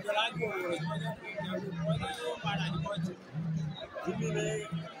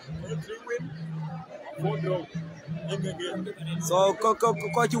 So,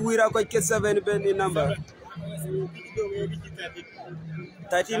 Coach Wira, Coach 7 penny number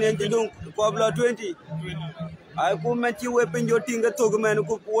 13 and Tidung, Pablo 20. I could met you weapon your thing at Togaman,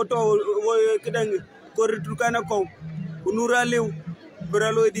 Koto, Kedang, Korutukana, Unura Liu,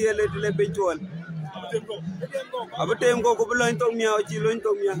 Buralo, dear little eventual. Abatem go blind to me, or children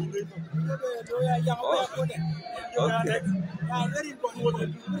to me. Okay.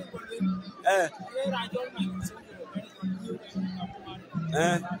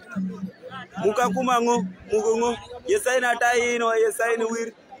 Mukakumango, Mugungo, yes, I not die in or yes, I know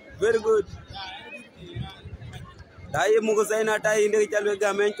we're very good. Die Mugosina tie in the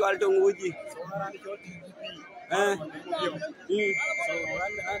Chalvegament to Alton Wuji.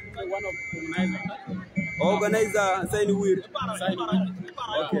 Organizer, sign weird.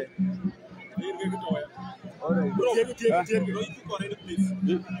 Okay. All right.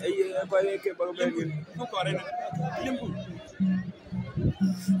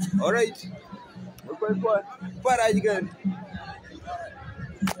 All right. We're going for Paraj again.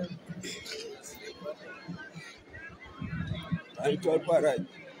 I'm told Paraj.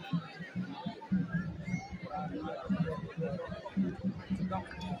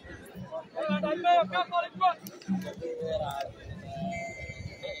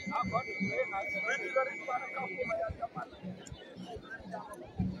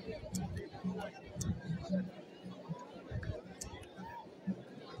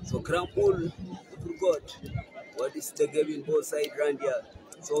 So Krampul forgot what is the game in both sides round here.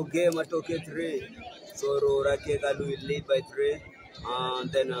 So game at okay 3. So Roor and Kolnyang will lead by 3.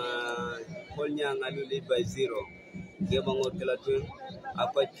 And then Kolnyang will lead by 0. Game on Otelatun.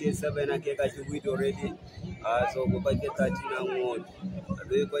 Apa 7 and Keka win already. So go back to 13 and 1.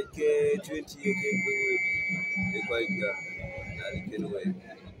 We got 20 again we quite can win.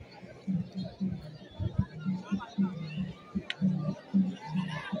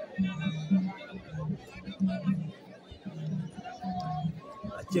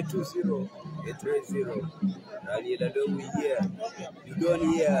 Check 2-0, 3-0. And you don't hear. You don't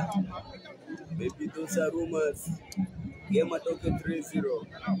hear. Maybe those are rumors. Game at okay 3-0.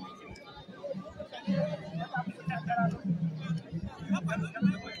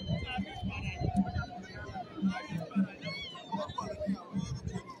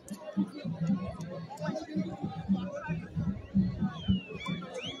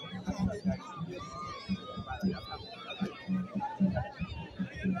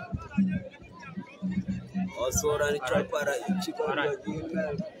 Also, run Chalpara, Chicago.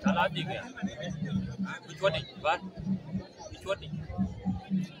 Which one? What? Which one?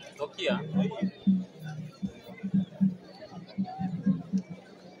 Nokia.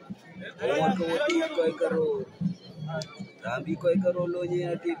 Rambi koi karo lo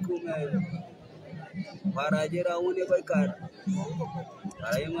nya Kakuma. Parajera une koi kar.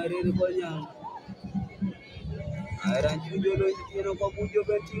 Ay mari ni Kolnyang. Ay ranchu jolo jino ko bujo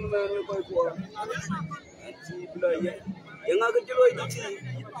bentin men koi ko. Anti blo ye. Yang aga jolo jiti.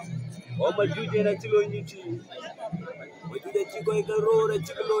 O ma juje na jolo jiti. O juje chi koi karo ra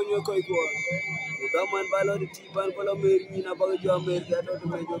chi lo nyo koi ko. Udaman balo di tiban pala meri na baga jo meri ato to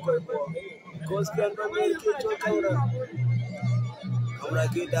mejo koi ko. Cause can ba meri ke to kaura. Kaura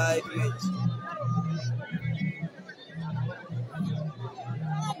ke died match.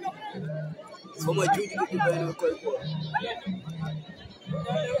 So my duty to buy no koi ko.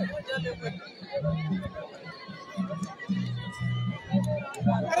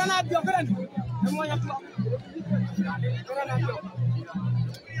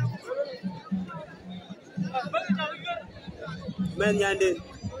 Men yande.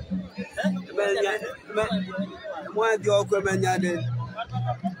 Men yande. Mo dio ko men yande.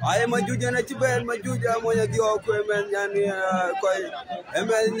 Ay majuja na chibel majuja mo dio ko men yande ko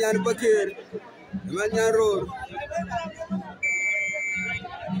men yande bakir. Men yande Roor.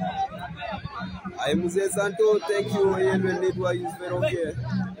 I Muse Santo, thank you. And when it was very okay.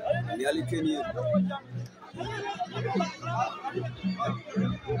 Nearly 10 years.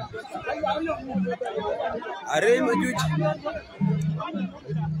 Are Majuj.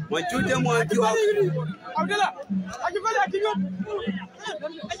 Majuja Moatio.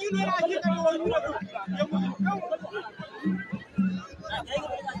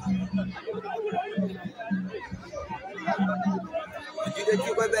 Majuja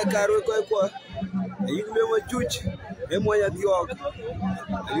Chiba Caro Koi. You remember Juur, and Moya Diog.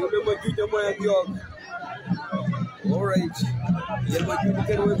 You remember Juur, and Moya Diog. All right. You're what you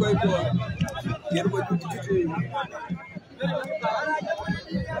can work out for. You're what you do.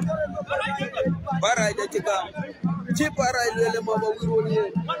 Para the chica. Chipara, the mama will be.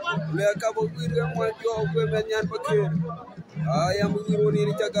 We are couple of women and Bakir. I am Runi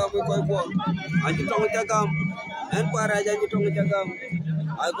Chagam, and you told Chagam, and Para Chagam.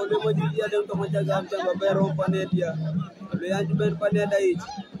 I go to Majuja to Majagam, Bero Panedia, Leanjuman Paneda each,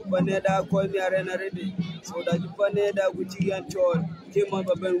 Paneda Konya Arena ready, so that you Paneda, Gucci and Chol, came up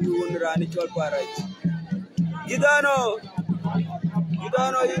a Ben Woon Rani Chol Parage. Gidano, you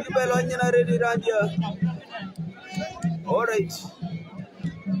Belonian ready, Ranger. All right.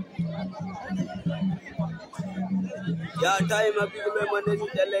 Yeah, time of people manage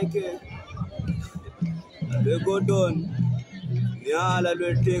the lake. They go down. Yeah, I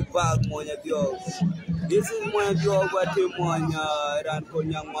will take back Moya Diog. This is Moya Diog, but Moya Roor and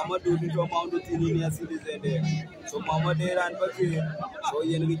Kolnyang. Mama do it from Mount Tinia citizen there. So Mama they ran back here. So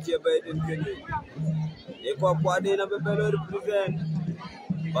you will get bed in Kenya. They go up one day of a better represent.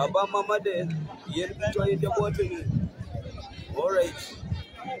 Baba Mama there. You will join the water. All right.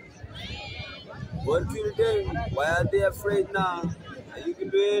 What will them? Why are they afraid now?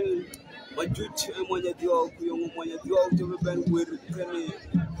 ayigilwel majuj monya dio kuyong monya dio to ben wir kene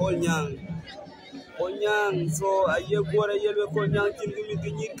Kolnyang so aye bora yelwe Kolnyang tingimi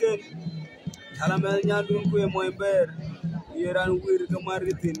dinyiken talamel nyandun kuye moy ber yeran wir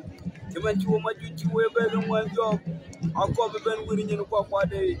kamaritin kemen chuo majuj we be moy job akobe ben wir nyen kwa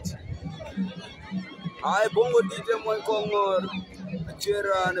deit ay bongo dite moy kongor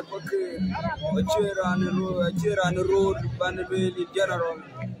achera ne pake achera ne road banbeli general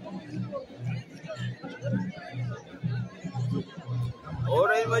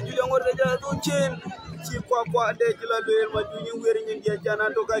ora majuj ngor de ja du chen ci kwa de la leel majuj ñu wër ñen je jana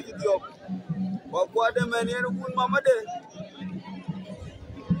to ka ci diop kwa de men yen kun mama de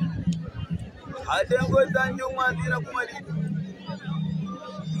ade ngo danju ma dina kuma di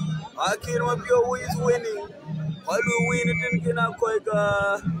akir ma bio who is winning all who win tin kina koy ka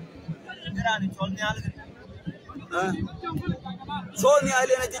dirani chol nyal so ni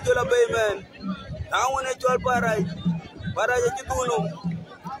ale na ci jola bay men tawone chol paray ci dunu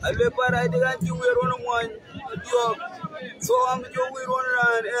alwe paray de gan ci wër wonu moñ diop so am jo wër wonu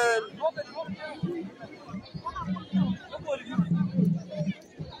ran en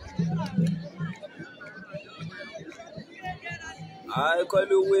I call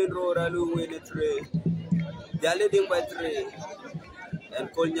you win Roor, I will win 3. They are leading by 3. And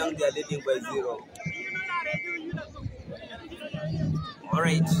Kolnyang, they are leading by 0. All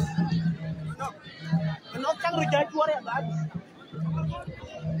right.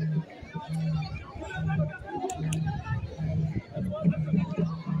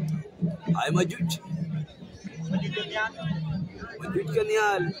 I'm a judge. Majuj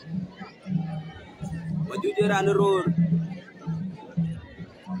Kanyal. Majuj ran Roor.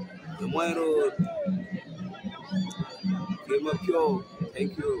 My road. Game of Yo.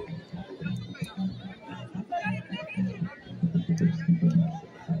 Thank you.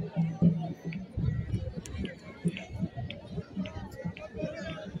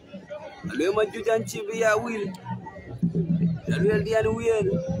 Hello, my Jujan Chibia will.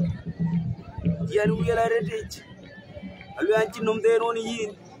 Dian will heritage. Hello, Antinum there on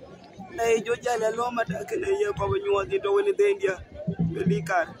yin. Nay, Jojala Loma, I can hear Papa you want it over in India. The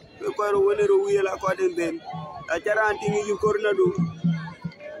Licar. Ko ro woni ro wiyela ko den den a jaranti ngi korna do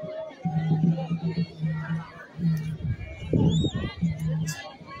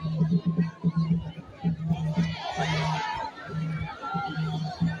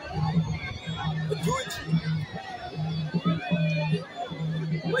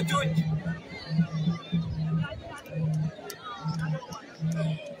majuj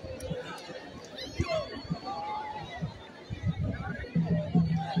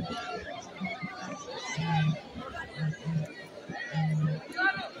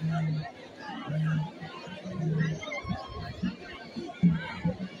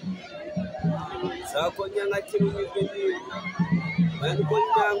Kolnyang achiru nyukendi man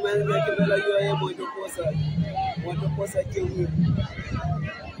Kolnyang man ngakibela yoye mojo posa Juur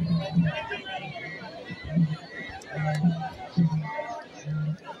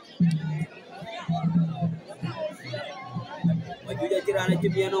majuja kirana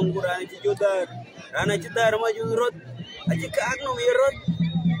chibiano ngurana chijodar rana chidar majurot ajika agnum yerot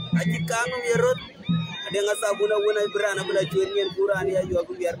adenga sabuna wona brana bla chornyen kurani ya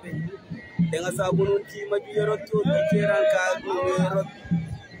yobu yarbe dengan sabun ti maju yerot to tiran ka yerot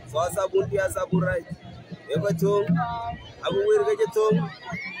so sabun dia sabun rai e batum abu wir ga jetum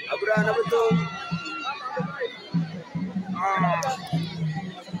abrana batum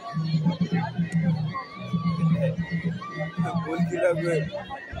bol kira gue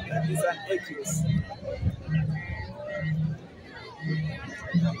that is an excuse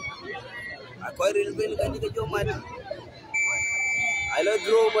aku real ben kan ke jomat I love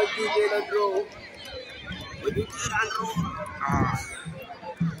draw, but you didn't draw. But you didn't draw.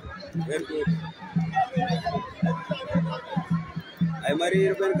 Very good. I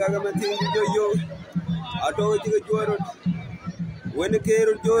married when Kakuma to you. I told you to Juur. When the care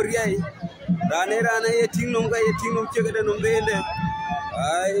of Juur, Rana, a tinum by a tinum chicken and umbele.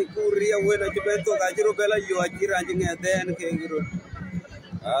 I could reaway at Tibeto, Kajiro Bella, you are ranching at the end kangaroo.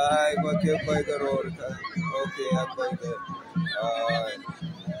 I got you by the road. Okay, I got there.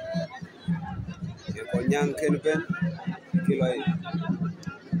 Kolnyang kenpen kiloi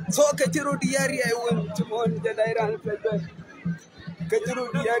so keciru diari ai won cumon je daerah febe keciru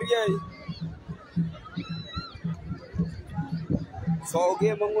diari ai so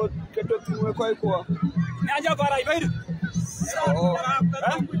ge mangot ketot we koy ko aja barai bair so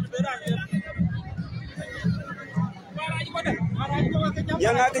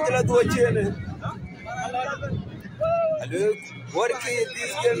yang agak jelas dua cene Look, what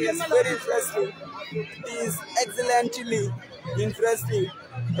this game is very interesting. It is excellently interesting.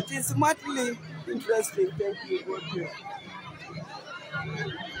 It is smartly interesting. Thank you. Thank you.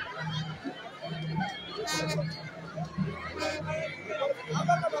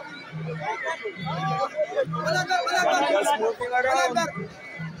 Just moving around.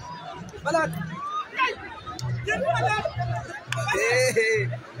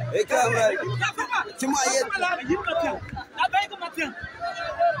 Hey, come on. Chumayet.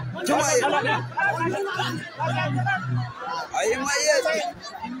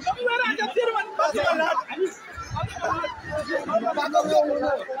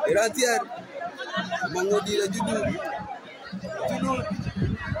 Iratiar. Mangodi la Juur.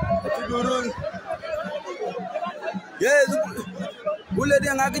 Juur. Yes. Bule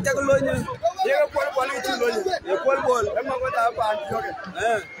dia ngaki cakolonya. Dia pol itu lonya. Dia pol. Emang kau tak apa anjir.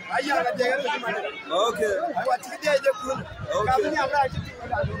 Ayah nak jaga mana? Okay. Awak dia je pun. Okay.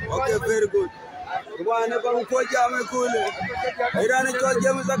 Okay, very good. Kuwana kwa mkoja amekule. Irani kwa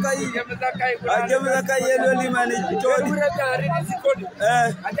jamu zakai. Jamu zakai yelo limani chodi.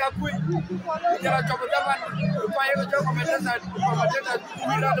 Aja kui. Jara chobo jaman. Kwa hiyo chobo kometesa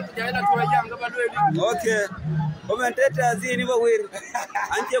kumila tujaenda tuwajam kama leo. Okay. Commentator azini ba wir.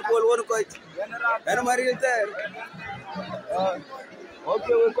 Anje pol won ko. Ana maril ter.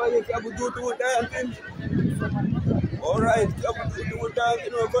 Okay, we call it KakumaJuur time. All right, KakumaJuur time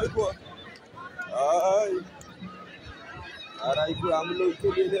ko. All right, I'm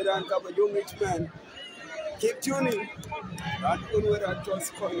looking at the rank of a young man. Keep tuning. That's where I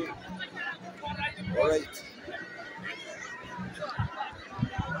trust calling. All right.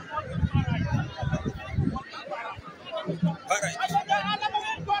 All right.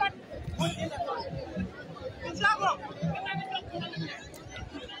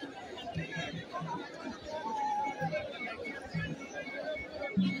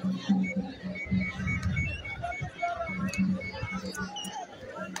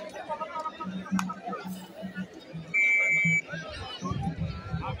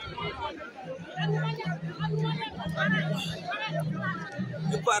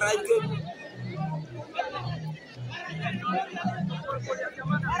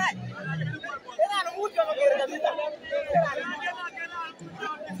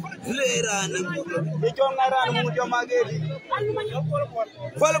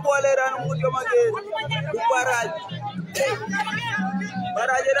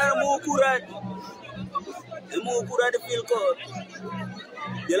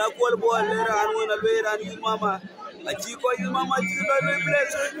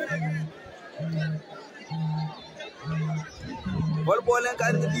 Bol yang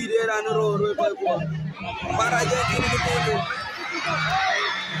kan di daerah Roor and Kolnyang. Para jadi betul.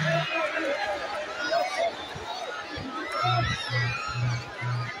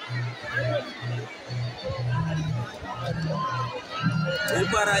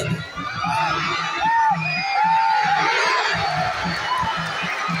 Para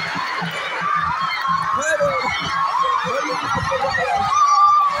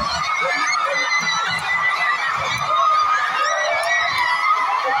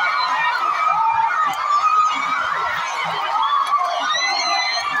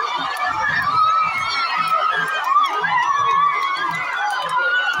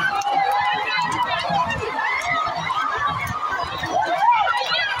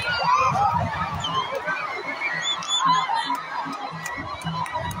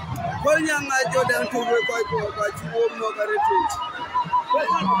Kolnyang aja dan tubuh kau cium mau retreat.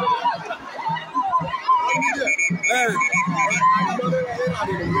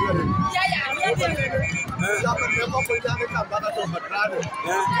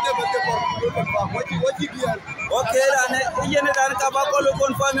 Okay, ini dan kabar kalau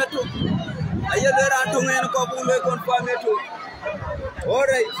confirm itu. Ayo derantung yang kau boleh confirm itu.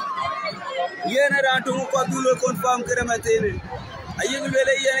 Alright. Ini derantung kau boleh confirm kerana ayo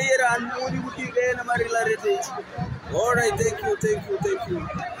bele ye ran mudi buti le na mari la rete. All right, thank you.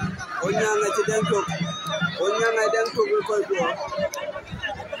 Onyanga ci den tok. Onyanga den tok ko ko.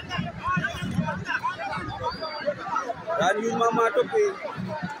 Dan yu mama topi.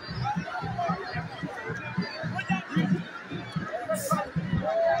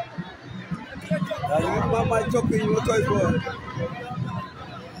 Dan yu mama topi yu ko.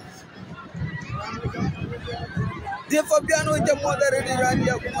 Dia Fabiano jamoda ready rani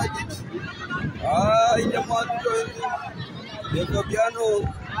KakumaJuur. Jamoda dia Fabiano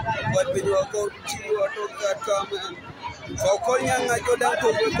buat video ko ci auto Kakuma. So Kolnyang ajo dan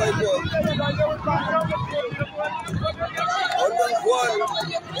to ko ko. Odon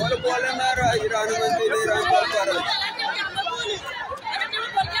bol na ra irani mandi ran ko para.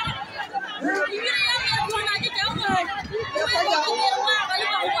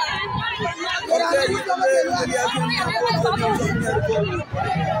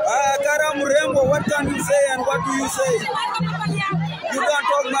 Kara Murembo, what can you say and what do you say? You don't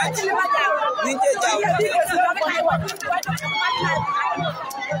talk much.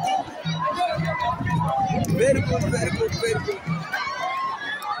 Very good, very good, very good.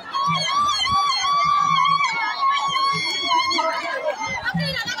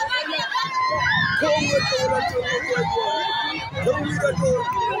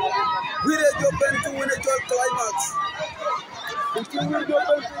 We are open to win a climax.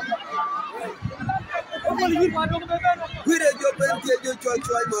 We are open to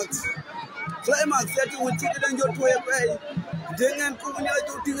climax. Climax that you will take it and your way pay. Then Kumuna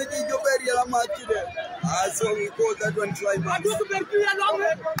to think it is your very much today. So we call that one climax.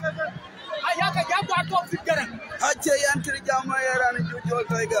 Hache yanti jamaya and you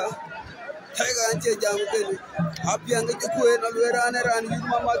tiger. Tiger and jam. Happy and get you and Verana and you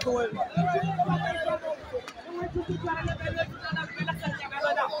mama going.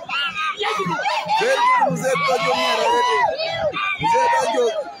 Very good, Zeta Jomera. Zeta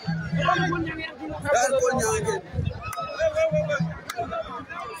Jok. Kolnyang.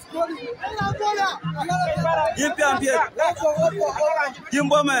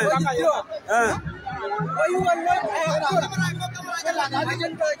 Kimbome.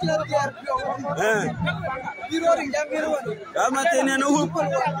 Ramatina no hoop.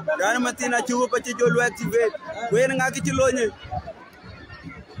 Ramatina chupa chijolo activate. When ngaki chilonye.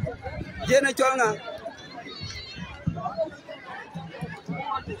 Jena chonga.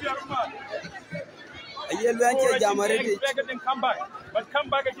 Ayelwanche jamarete. Come back. But come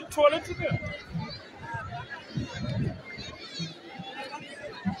back and you toilet to them.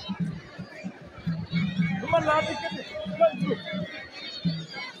 Come on, lad, get it.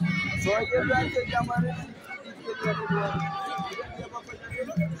 So I get back to jamarete.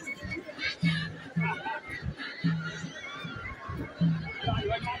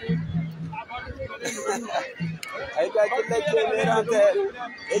 I got to let you around there.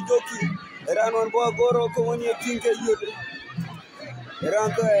 A jockey. Around on Bogoro, Komonia Tinker, you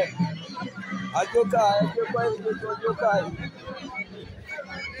around there. Ajoka, Ajoka.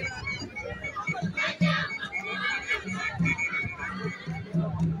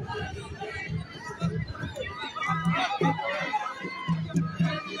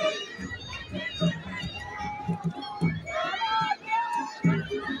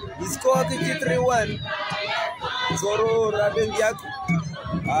 He scored the 3-1. Zoro Radenjak.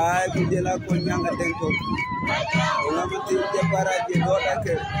 I did la Kolnyang atento. Onamati de para de dota.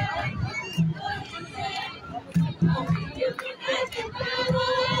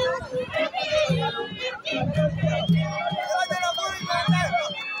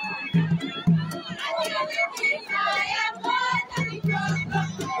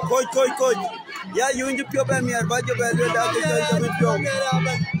 Coach. Yeah, you in the pure premier, but you better that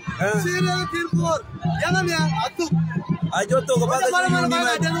I just talk about the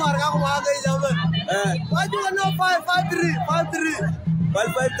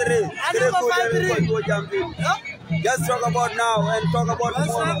just talk about now and talk about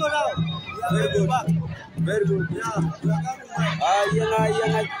tomorrow. Very good. Very good.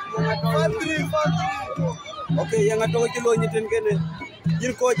 Okay, yang atau kilo nyetin kene.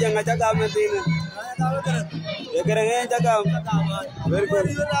 Jin ko jang jaga medina. Ya kereng jaga. Very good.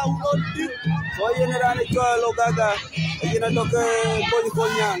 So yen rani cholo gaga. Yen atau ke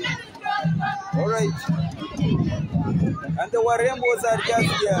Kolnyang. All right. And the Warriors are just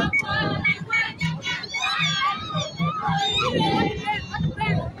here.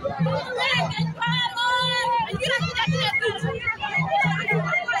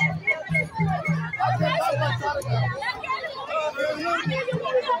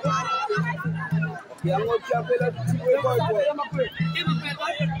 Yang mau capai lagi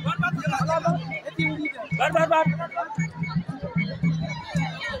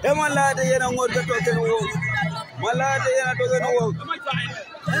Malade yana ngorga token wo. Malade yana token wo.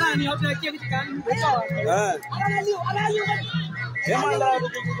 Malade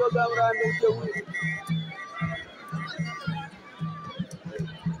to go around and do.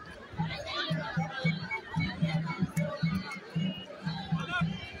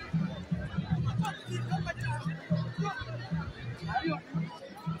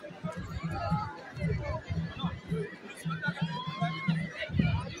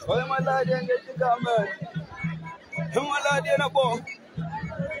 Hoy malade ngeti gambe. Malade na bo.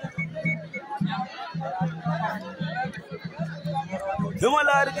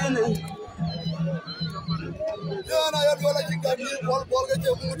 Malade kene. Yana ya dola jikani bol ke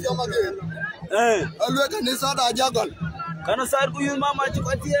mu tiama ke. Alwe kan ni sada jagal. Kana sar ku yu mama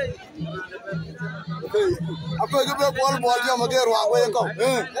chupati ai. Aku ke be bol dia mager wa we ko.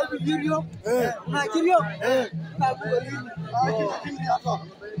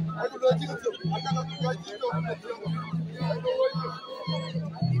 Aku do ji ko.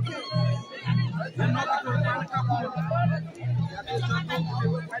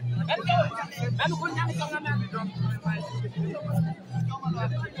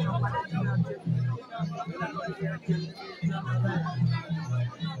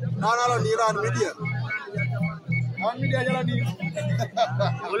 No, ni ran media. On media jala ni.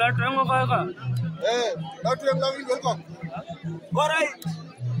 Ula trango ka. Not to young welcome. All right.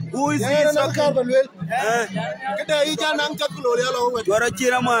 Who is Yeah, this? na ka ba lel. Kita ija nang ka kulo ya lo wet. Jora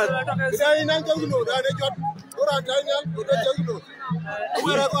chira mat. Kita nang ka kulo da ne jot. Ora ta nyal ko da ka kulo.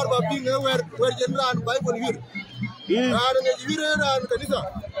 Ora ko ba bi ne wer general bible wir. Ran nge wir ran kanisa.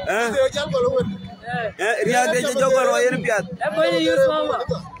 Kita jal ko lo wet. Riya de jogor wa yer piat. Boy use mama.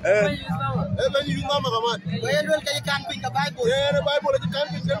 Ben yu mama kaman. Well, kay camping ka Bible. Yeah, Bible ji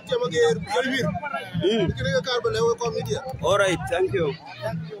camping dem ci mager wir. Kita ka ba lewo ko media. All right, thank you.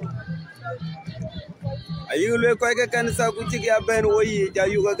 Ayu le ko ke kanisa ku ci ya ben woyi ja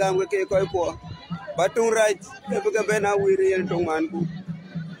yu ga gam ke ko ko. Batung right, e buga ben a wiri yen tong man ku.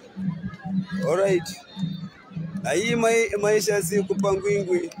 All right. Ayi mai shasi ku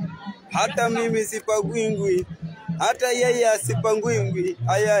pangwingwi. Hata mimi sipangwingwi. Hata yeye asipangwingwi.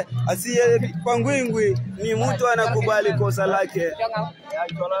 Aya asiye pangwingwi ni mtu anakubali kosa lake.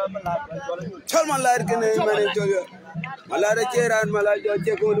 Chol malar kene mane jolyo. Malare cheran malare jo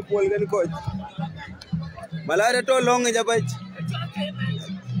cheko ni pol gan ko. Malare to long jabaj.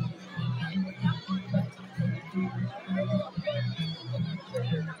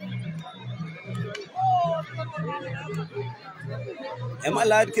 Emma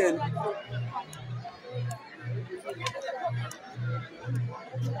Ladkin.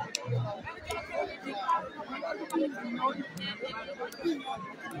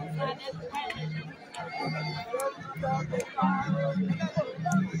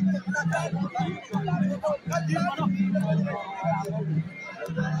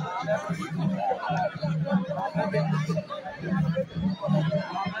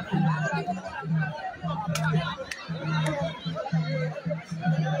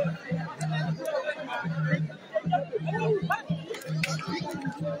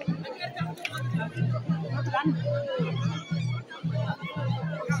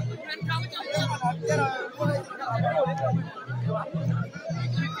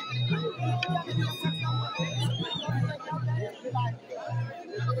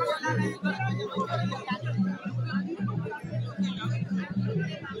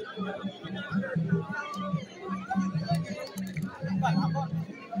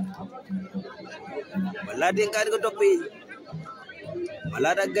 Maladin kar ko topi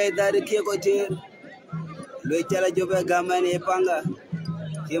malada gay dari ke ko ter lo chala jobe gamane panga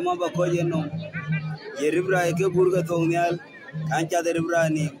ke mamba ko jeno yeribra ke burga tonyal kancha deribra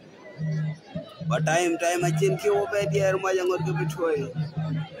ni but time achin ke obedi er ma jangor ke bithoy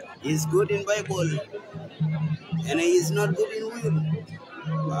is good in Bible and he is not good in will.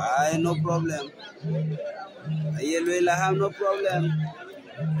 I no problem. I will have no problem.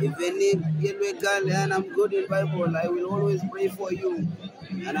 If any yellow girl and I'm good in Bible, I will always pray for you.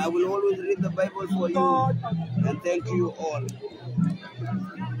 And I will always read the Bible for you. And thank you all.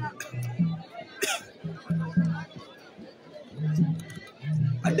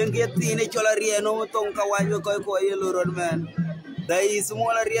 I didn't get the initial Ariano Tonka while you go yellow road man. There is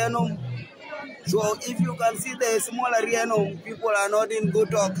small Ariano. So if you can see the small Ariano, people are not in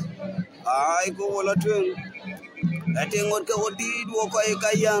good talk. I go all at you. I think what did walk a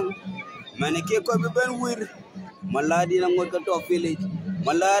kayang. Manake ko ben wir. Maladi na ngot ka village.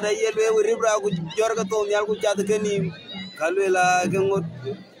 Malada yelwe we ribra ku jorga to nyal ku chat kenim. Kalwela ke ngot.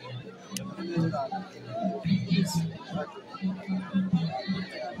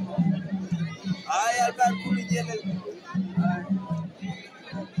 Ay alkan kuli jele.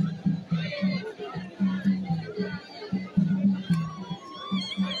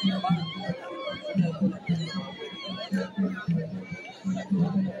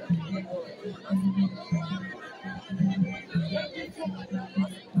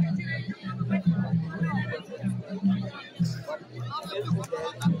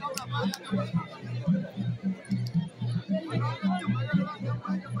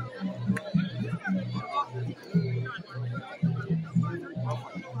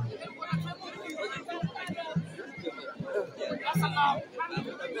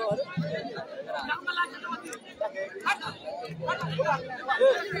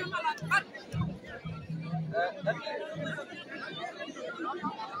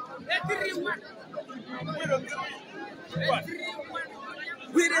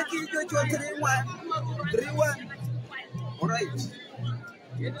 We the key to 3-1. 3-1. All right.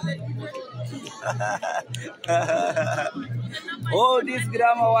 Oh, this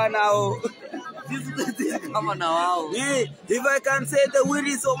grammar one now. This grammar now. Yeah, if I can say the win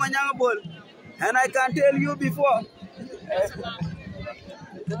is so manageable, and I can tell you before.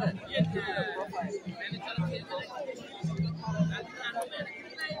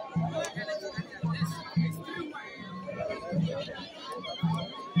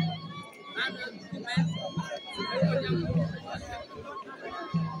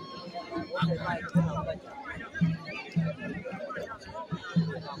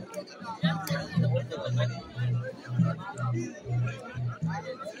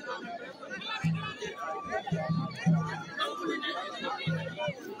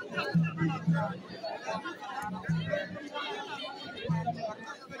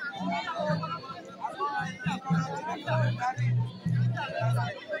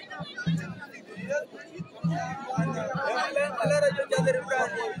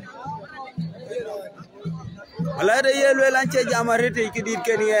 Wala da yelwe lanche jamarete ikidir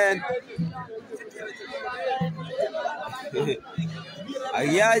kenien.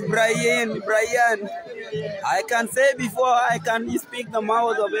 Yeah, Brian, I can say before I can speak the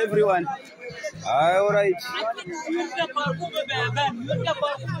mouth of everyone. All right.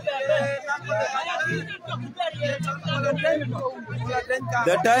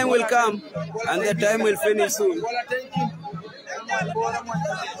 The time will come and the time will finish soon.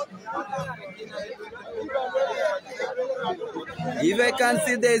 If I can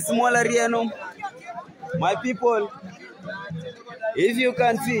see the small area, my people, if you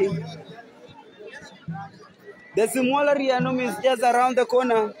can see, the smaller Rianum is just around the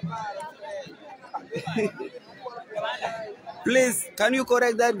corner. Please, can you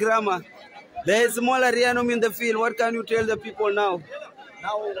correct that grammar? There is smaller Rianum in the field. What can you tell the people now?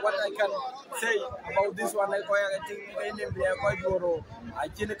 Now, what I can say about this one, I think I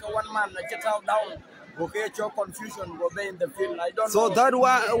think one man, I get out down. Okay, your confusion will be in the field. I don't know. So that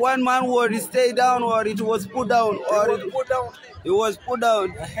one man was stay down, or it was put down, or it was put down. It was put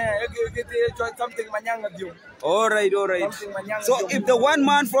down. Something all right. So if the one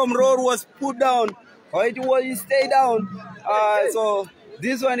man from Roor was put down, or it was stay down, so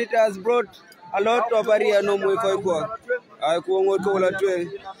this one it has brought a lot of area no more.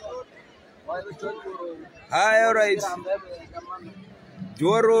 Hi, all right.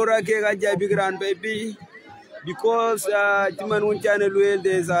 Juur ke ga big grand baby, because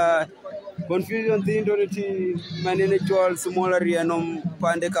there's a confusion thing to the managerial small area no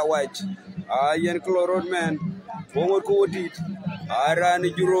pandeka watch. Yen chlorod man, won't go with it. Ran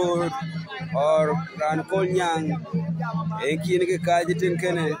Juur or Ran Kolnyang, and Kinke Kajitin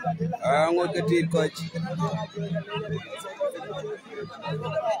Kene, I won't get it, coach.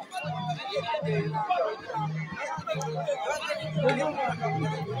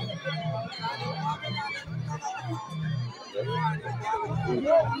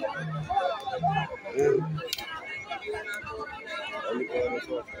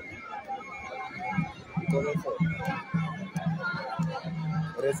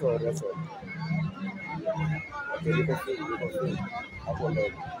 Resort. Okay, you can feel.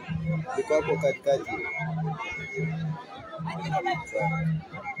 Because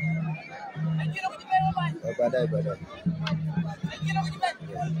badai.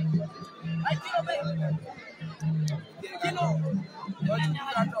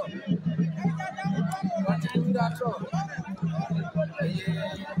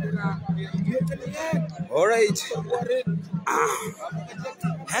 All right.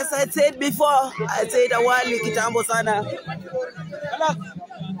 As I said before, I said awali kitambo sana.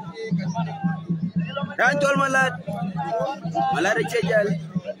 Rantol malad chejal.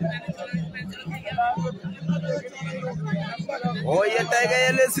 Oh, yeah,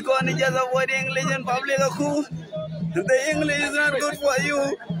 Tiger, let's go and just avoid English and public. The English is not good for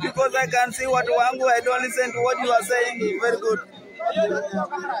you because I can see what Wangu. I don't listen to what you are saying. Very good.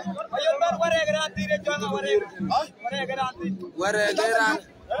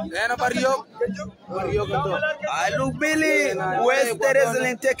 Look, Billy, where's the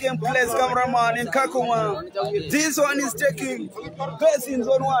wrestling taking place, cameraman, in Kakuma? This one is taking place in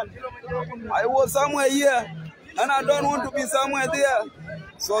zone 1. I was somewhere here, and I don't want to be somewhere there.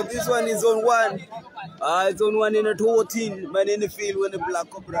 So this one is zone 1. Zone 1 in a 14, man in the field with the black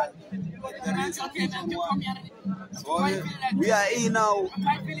cobra. So we are in now,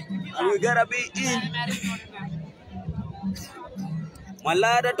 and we gotta be in.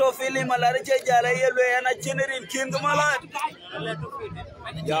 Malada to feeling malada chejala yellow and a chinnerin king malad.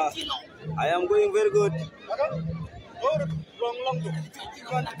 Yeah, I am going very good.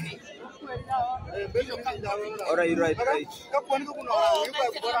 All right.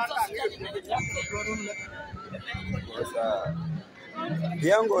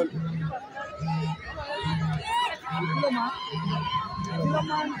 Triangle.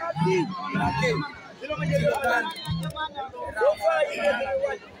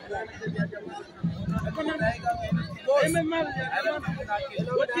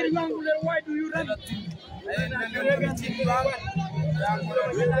 Why do you run?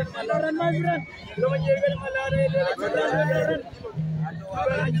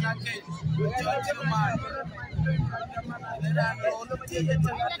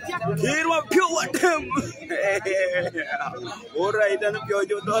 Here we pure them. All right, and pure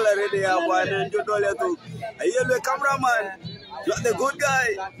 $1 already. $1 too. You're the cameraman. You're the good guy.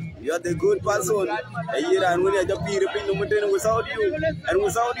 You're the good person. And when you're without you and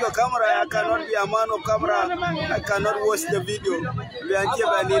without your camera, I cannot be a man of camera. I cannot watch the video. Thank you,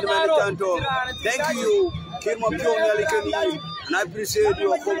 and I appreciate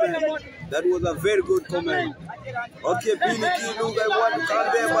your comment. That was a very good comment. Okay, Billy Key, look, I want to come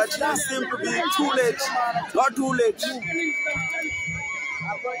there, but you seem to be too late. Not too late.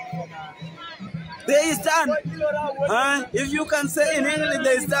 They stand. Huh? If you can say in English,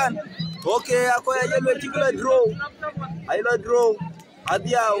 they stand. Okay, I draw. I draw.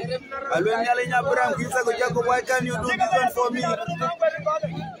 Adiao. Why can't you do this one for me?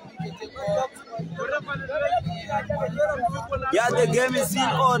 Yeah, the game is still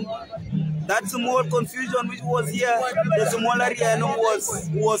on. That small confusion which was here, the small area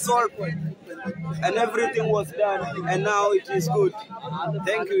was solved. And everything was done, and now it is good.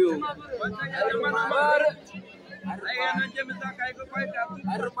 Thank you.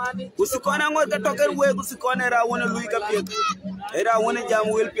 Usikona ngoja token we usikona era wona luika pet. Era wona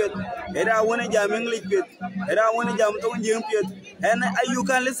jam wel pet. Era wona jam English pet. Era wona jam to njeng pet. And you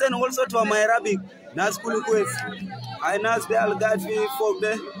can listen also to my Arabic. Nas kulu kwes. I nas de al gadfi folk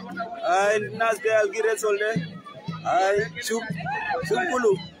de. I nas de al gire sol de. I chup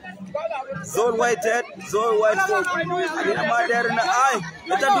kulu. Zol white head, Zol white folk. Adina ma der na ay.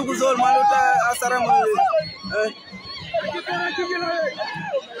 Eta dugu Zol maluta asarama.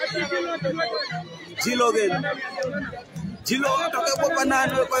 Jilo again. Jilo toke po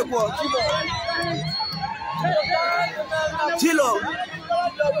banana ko po. Jilo.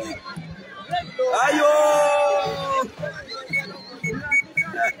 Ayo.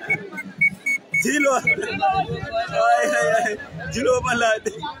 Jilo. Jilo malad.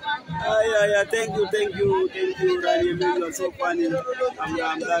 Thank you. Really, you're so funny.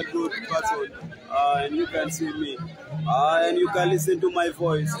 I'm that good person. And you can see me. And you can listen to my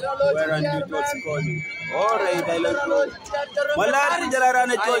voice where I'm doing what's calling. All right, I love you. Malad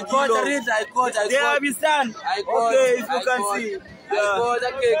jalarane chol Jilo. They have his son. Okay, if you can see.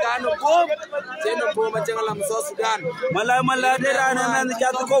 Malade rana nan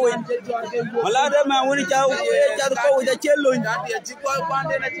chatu ko win. Malade ma woni chaw chatu ko win chelun.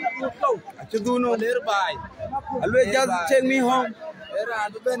 Chudu no nearby. Always just take me home.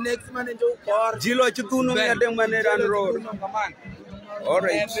 Jilo chudu no me dem mane ran road. All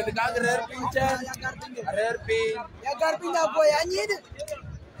right.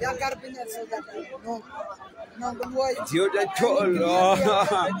 Juur dan chol.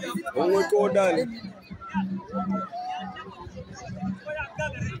 Oh my God.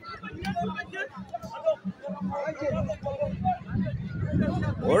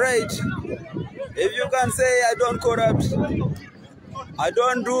 All right. If you can say I don't corrupt, I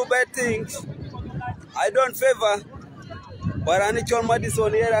don't do bad things, I don't favor, but I need to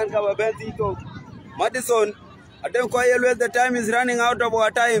Madison here and cover Bentito. Madison, I don't quite always the time is running out of our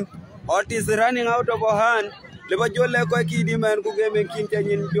time, or it is running out of our hand. Lebajole kwa kidi man kugeme kinta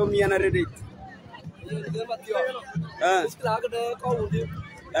nyin jomi anaredit.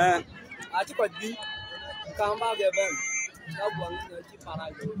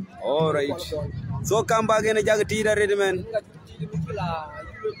 All right. So come back and jagatira ready man.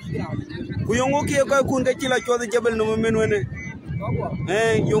 Kuyongo kiye kwa kunga kila choda jabal no menwene.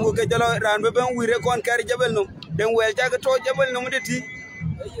 Yongo ke jalo ran be ben wire kon kari jabal no. Den wel jaga to jabal no mudeti.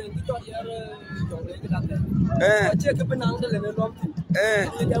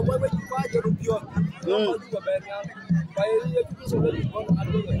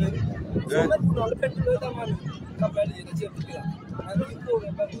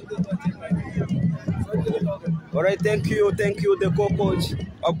 All right, thank you, the co-coach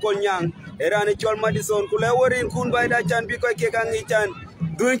of Kolnyang. Erani Chol Madison, Kulewarin Kunbai da Chan Biko Kegangi Chan.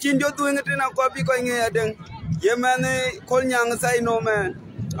 Doing Chinjo doing it in a copy going ahead. Yemane Kolnyang say no man.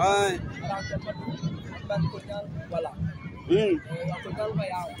 Voilà.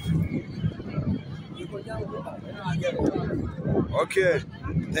 Okay,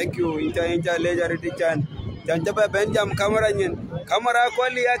 thank you. Inter lejarity chan. Chan chapa benjam camera nyen. Camera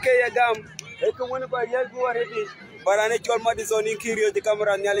kwali yake ya gam. Eko mwene kwa yelgu waredi. Barane chol Madison inkirio di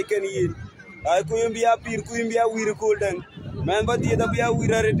camera nyali ken yin. Ay kuyimbia pir kuyimbia wir kulden. Man ba dia da bia wir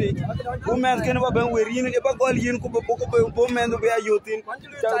aredi. Bu men ken ba ben wir yin e ba gol yin ku bo bo men do bia yotin.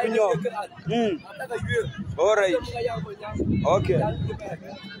 Cha binyo. All right. Okay.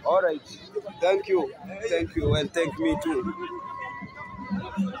 All right. Thank you. Thank you and thank me too.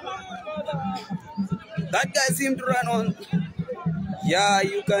 That guy seemed to run on. Yeah,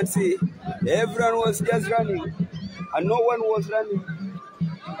 you can see. Everyone was just running. And no one was running.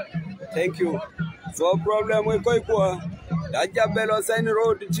 Thank you. So problem with Koikwa. That Jabelo sign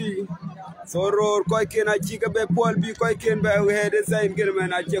road G. So road Koikin a chica be Paul be Koikin by we had a sign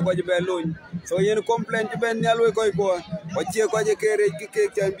Gilman at Chequaj. So you complain to Ben Yalwe Koikwa. What Chequaj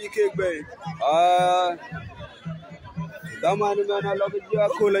cake and be cake bay. The man I love it, you are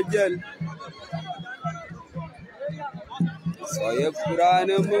cool a gel. So you put on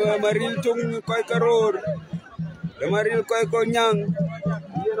a marine tongue Koika road. The marine KakumaJuur.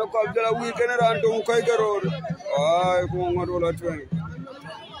 You know, called the weekend around to Koika road. I go on roller train.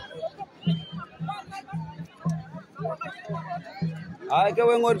 I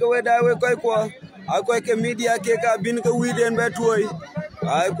go and go away that way Koikwa. I quite a media cake. I've been a weed and bad toy.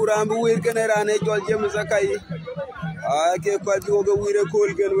 I could have a weekend around a jol James Akai. I can't quite go with a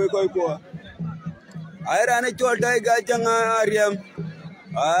cool girl with Koikwa. I ran a jol tiger Janga Ariam.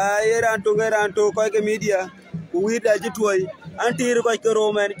 I ran to get on to Koika media. Weed as it was until Koika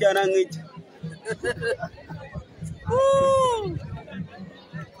Roman Janangit.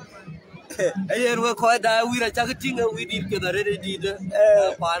 Ayer we ko da wi ra chak tinga wi dit ke da re dit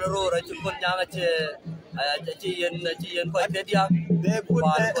panro ra chu kon nyanga che yen ko te dia They put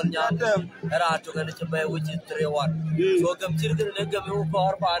Kolnyang ra to ga che be which is 3-1 so gam chir ke ne gam u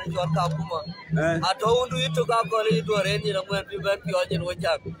ko par jor Kakuma a to undu itu ka ko ri to re ni ra mo pi ben pi o jen wo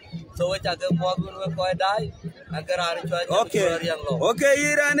chak so wo chak mo gun we ko dai agara ri cho okay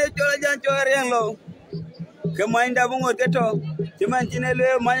irane chola jan choriang lo Kemainda bungo keto, cuman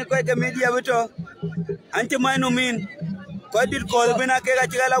cinele mana kau ke media betul, anci main umin, kau dir kau bina kega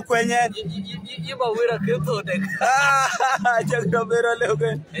cigala kuenya. Iba wira keto dek. Cakap berole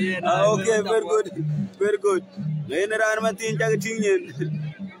okay. Okay, very good. Ini ran mati cakap cingin.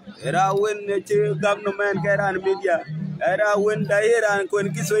 Era win government kera media, era win daerah kau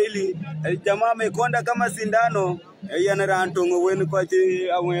Kiswahili, jama mekonda kama sindano, yana ran tungu win kau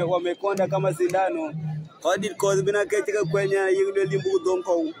wame konda kama sindano. Kau dit kau bina kecik kuenya yang dia limbu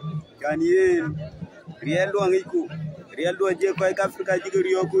dongkau, kan ye real doang iku, real doang je kau Afrika juga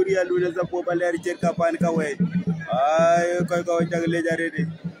Rio ku real doang sepo baler cerita pan kau kau jaga lejar ini,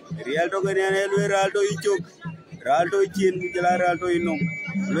 real doang ni ane lu real doang icuk, real doang cin jelar real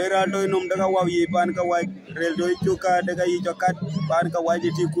doang inum daga wawi pan kau real doang icuka daga icukat pan kau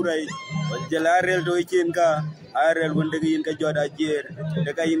jadi kurai, jelar real doang cin ka. Arel wonde yin ka joda jer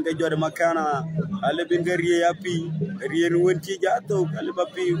daga yin ka joda makana ale bin gariye api rien won ci jato ale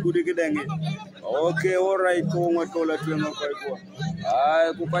papi gudi gidange okay all right ko ngot ko la tuengo ko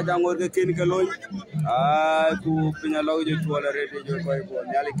ay ku pajangor ke ken ke loy ay ku pinya law je tola rede jo ko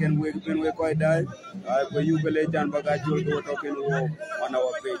nyali ken we ben we ko dai ay ko yubele jan baga jol ko to ken wo on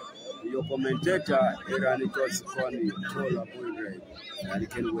our page your commentator irani tos koni tola boy nyali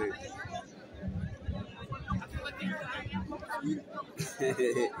ken we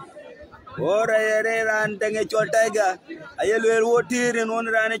Ora yere ran tenge chol tiger ayelwe wotir non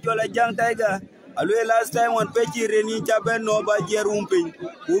ran chol jang tiger alwe last time on pechi reni chaben no ba jerumpin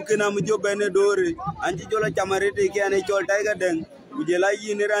ukina mjo bene dore anji jola chamarete ke ane chol tiger den ujela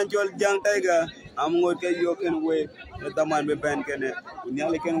yin ran chol jang tiger am ngot ke yo ken we taman be ben ken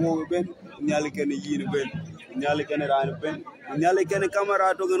unyale ken wo ben unyale ken yin ben unyale ken ran ben unyale ken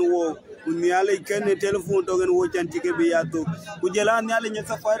camera to gen wo unyale ken telephone to gen wo chanti ke be yato ujela nyale nya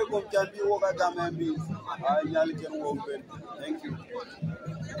safari ko chanti wo ka gamembi ay nyale ken wo ben thank you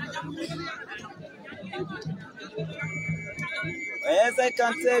as I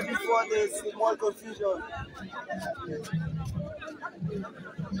can say before there's small confusion.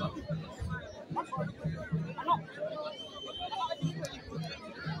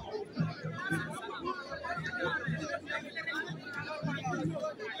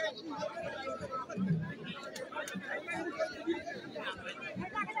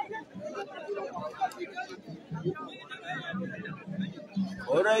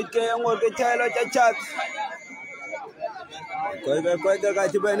 Alright, kaya ngor ke chalo chat. Koi ga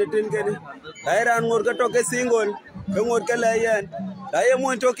kachi bani tin ke ni. Dairan ngot ka toke single. Ka ngot ka layan. Dai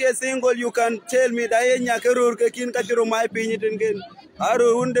mo toke single you can tell me dai nya ka rur ka kin ka tiro mai pinyi ten gen.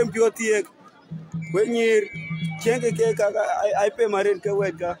 Aro undem piotiek. Kwenyir chenge ke ka ai pe marin ke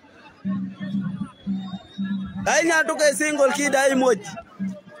weka. Dai nya toke single ki dai moj.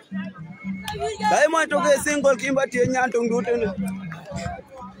 Dai mo toke single kimba tie nya tung duten.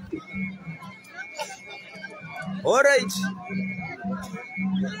 All right.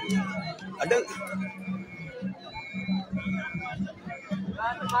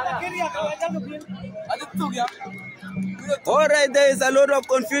 All right, there is a lot of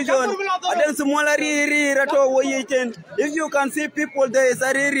confusion. If you can see people, there is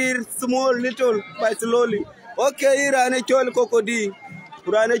a small, little, quite slowly. Okay, here are a chol cocody.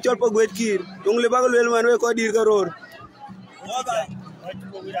 Purane chol pogwetkir. Don't live a little man with Kodir Garor.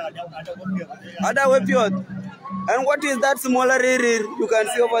 Ada wepiot. And what is that smaller area you can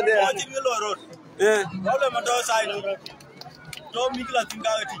see over there? Yeah.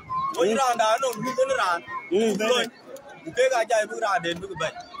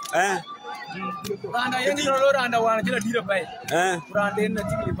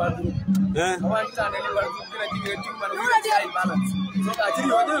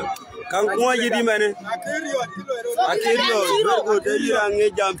 Kakuma jadi mana? Akhirio, berikut dia yang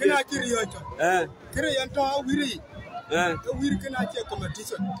jampi. Kira yang tahu wiri. Wiri kena cek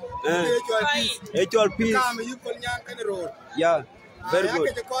competition. Actual peace. Kami you Kolnyang kan Roor. Yeah, very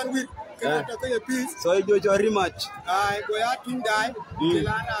good. So you do your rematch. I go out to die.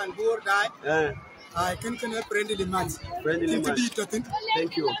 Kelana and Juur die. I can friendly match. Friendly match.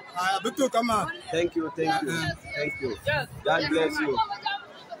 Thank you. Thank you. Thank you. God bless you.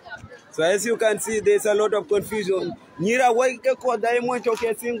 So as you can see, there's a lot of confusion. Nira waike ko dai mo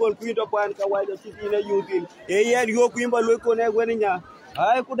choke single kwito pan ka wide city na yutin. Yen yo kwimba lo ko ne gwenya.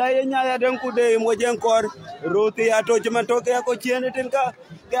 Ai ku dai nya ya den ku de mo jen kor. Roti ya to chima toke ya ko chiene tin ka.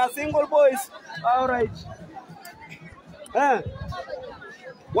 They are single boys. All right.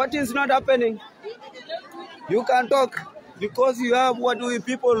 What is not happening? You can talk because you have what we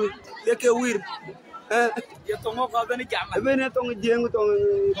people take a weird. Ya tomo ka bani jam. Bene tong jeng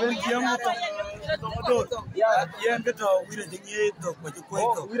tong ben jeng tong. Ya yen ke to wira jingi to ko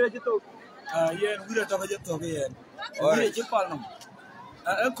ko to. Wira jito. Yen wira to ka jito ke yen. Wira ji palnam.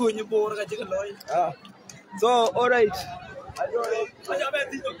 Ko ni bor ka jiga loy. So all right.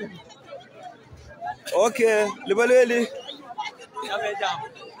 Okay, libaleli.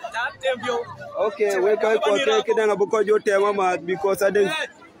 Okay, we can take it and because you tell me because I didn't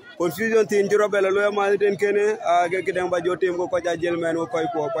confusion tin juro bela lo ma den kene a ke kidan ba jotem ko ja jel men ko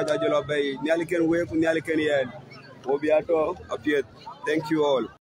ko ja jelo bay nyali ken we ko nyali ken yen obiato apiet. Thank you all.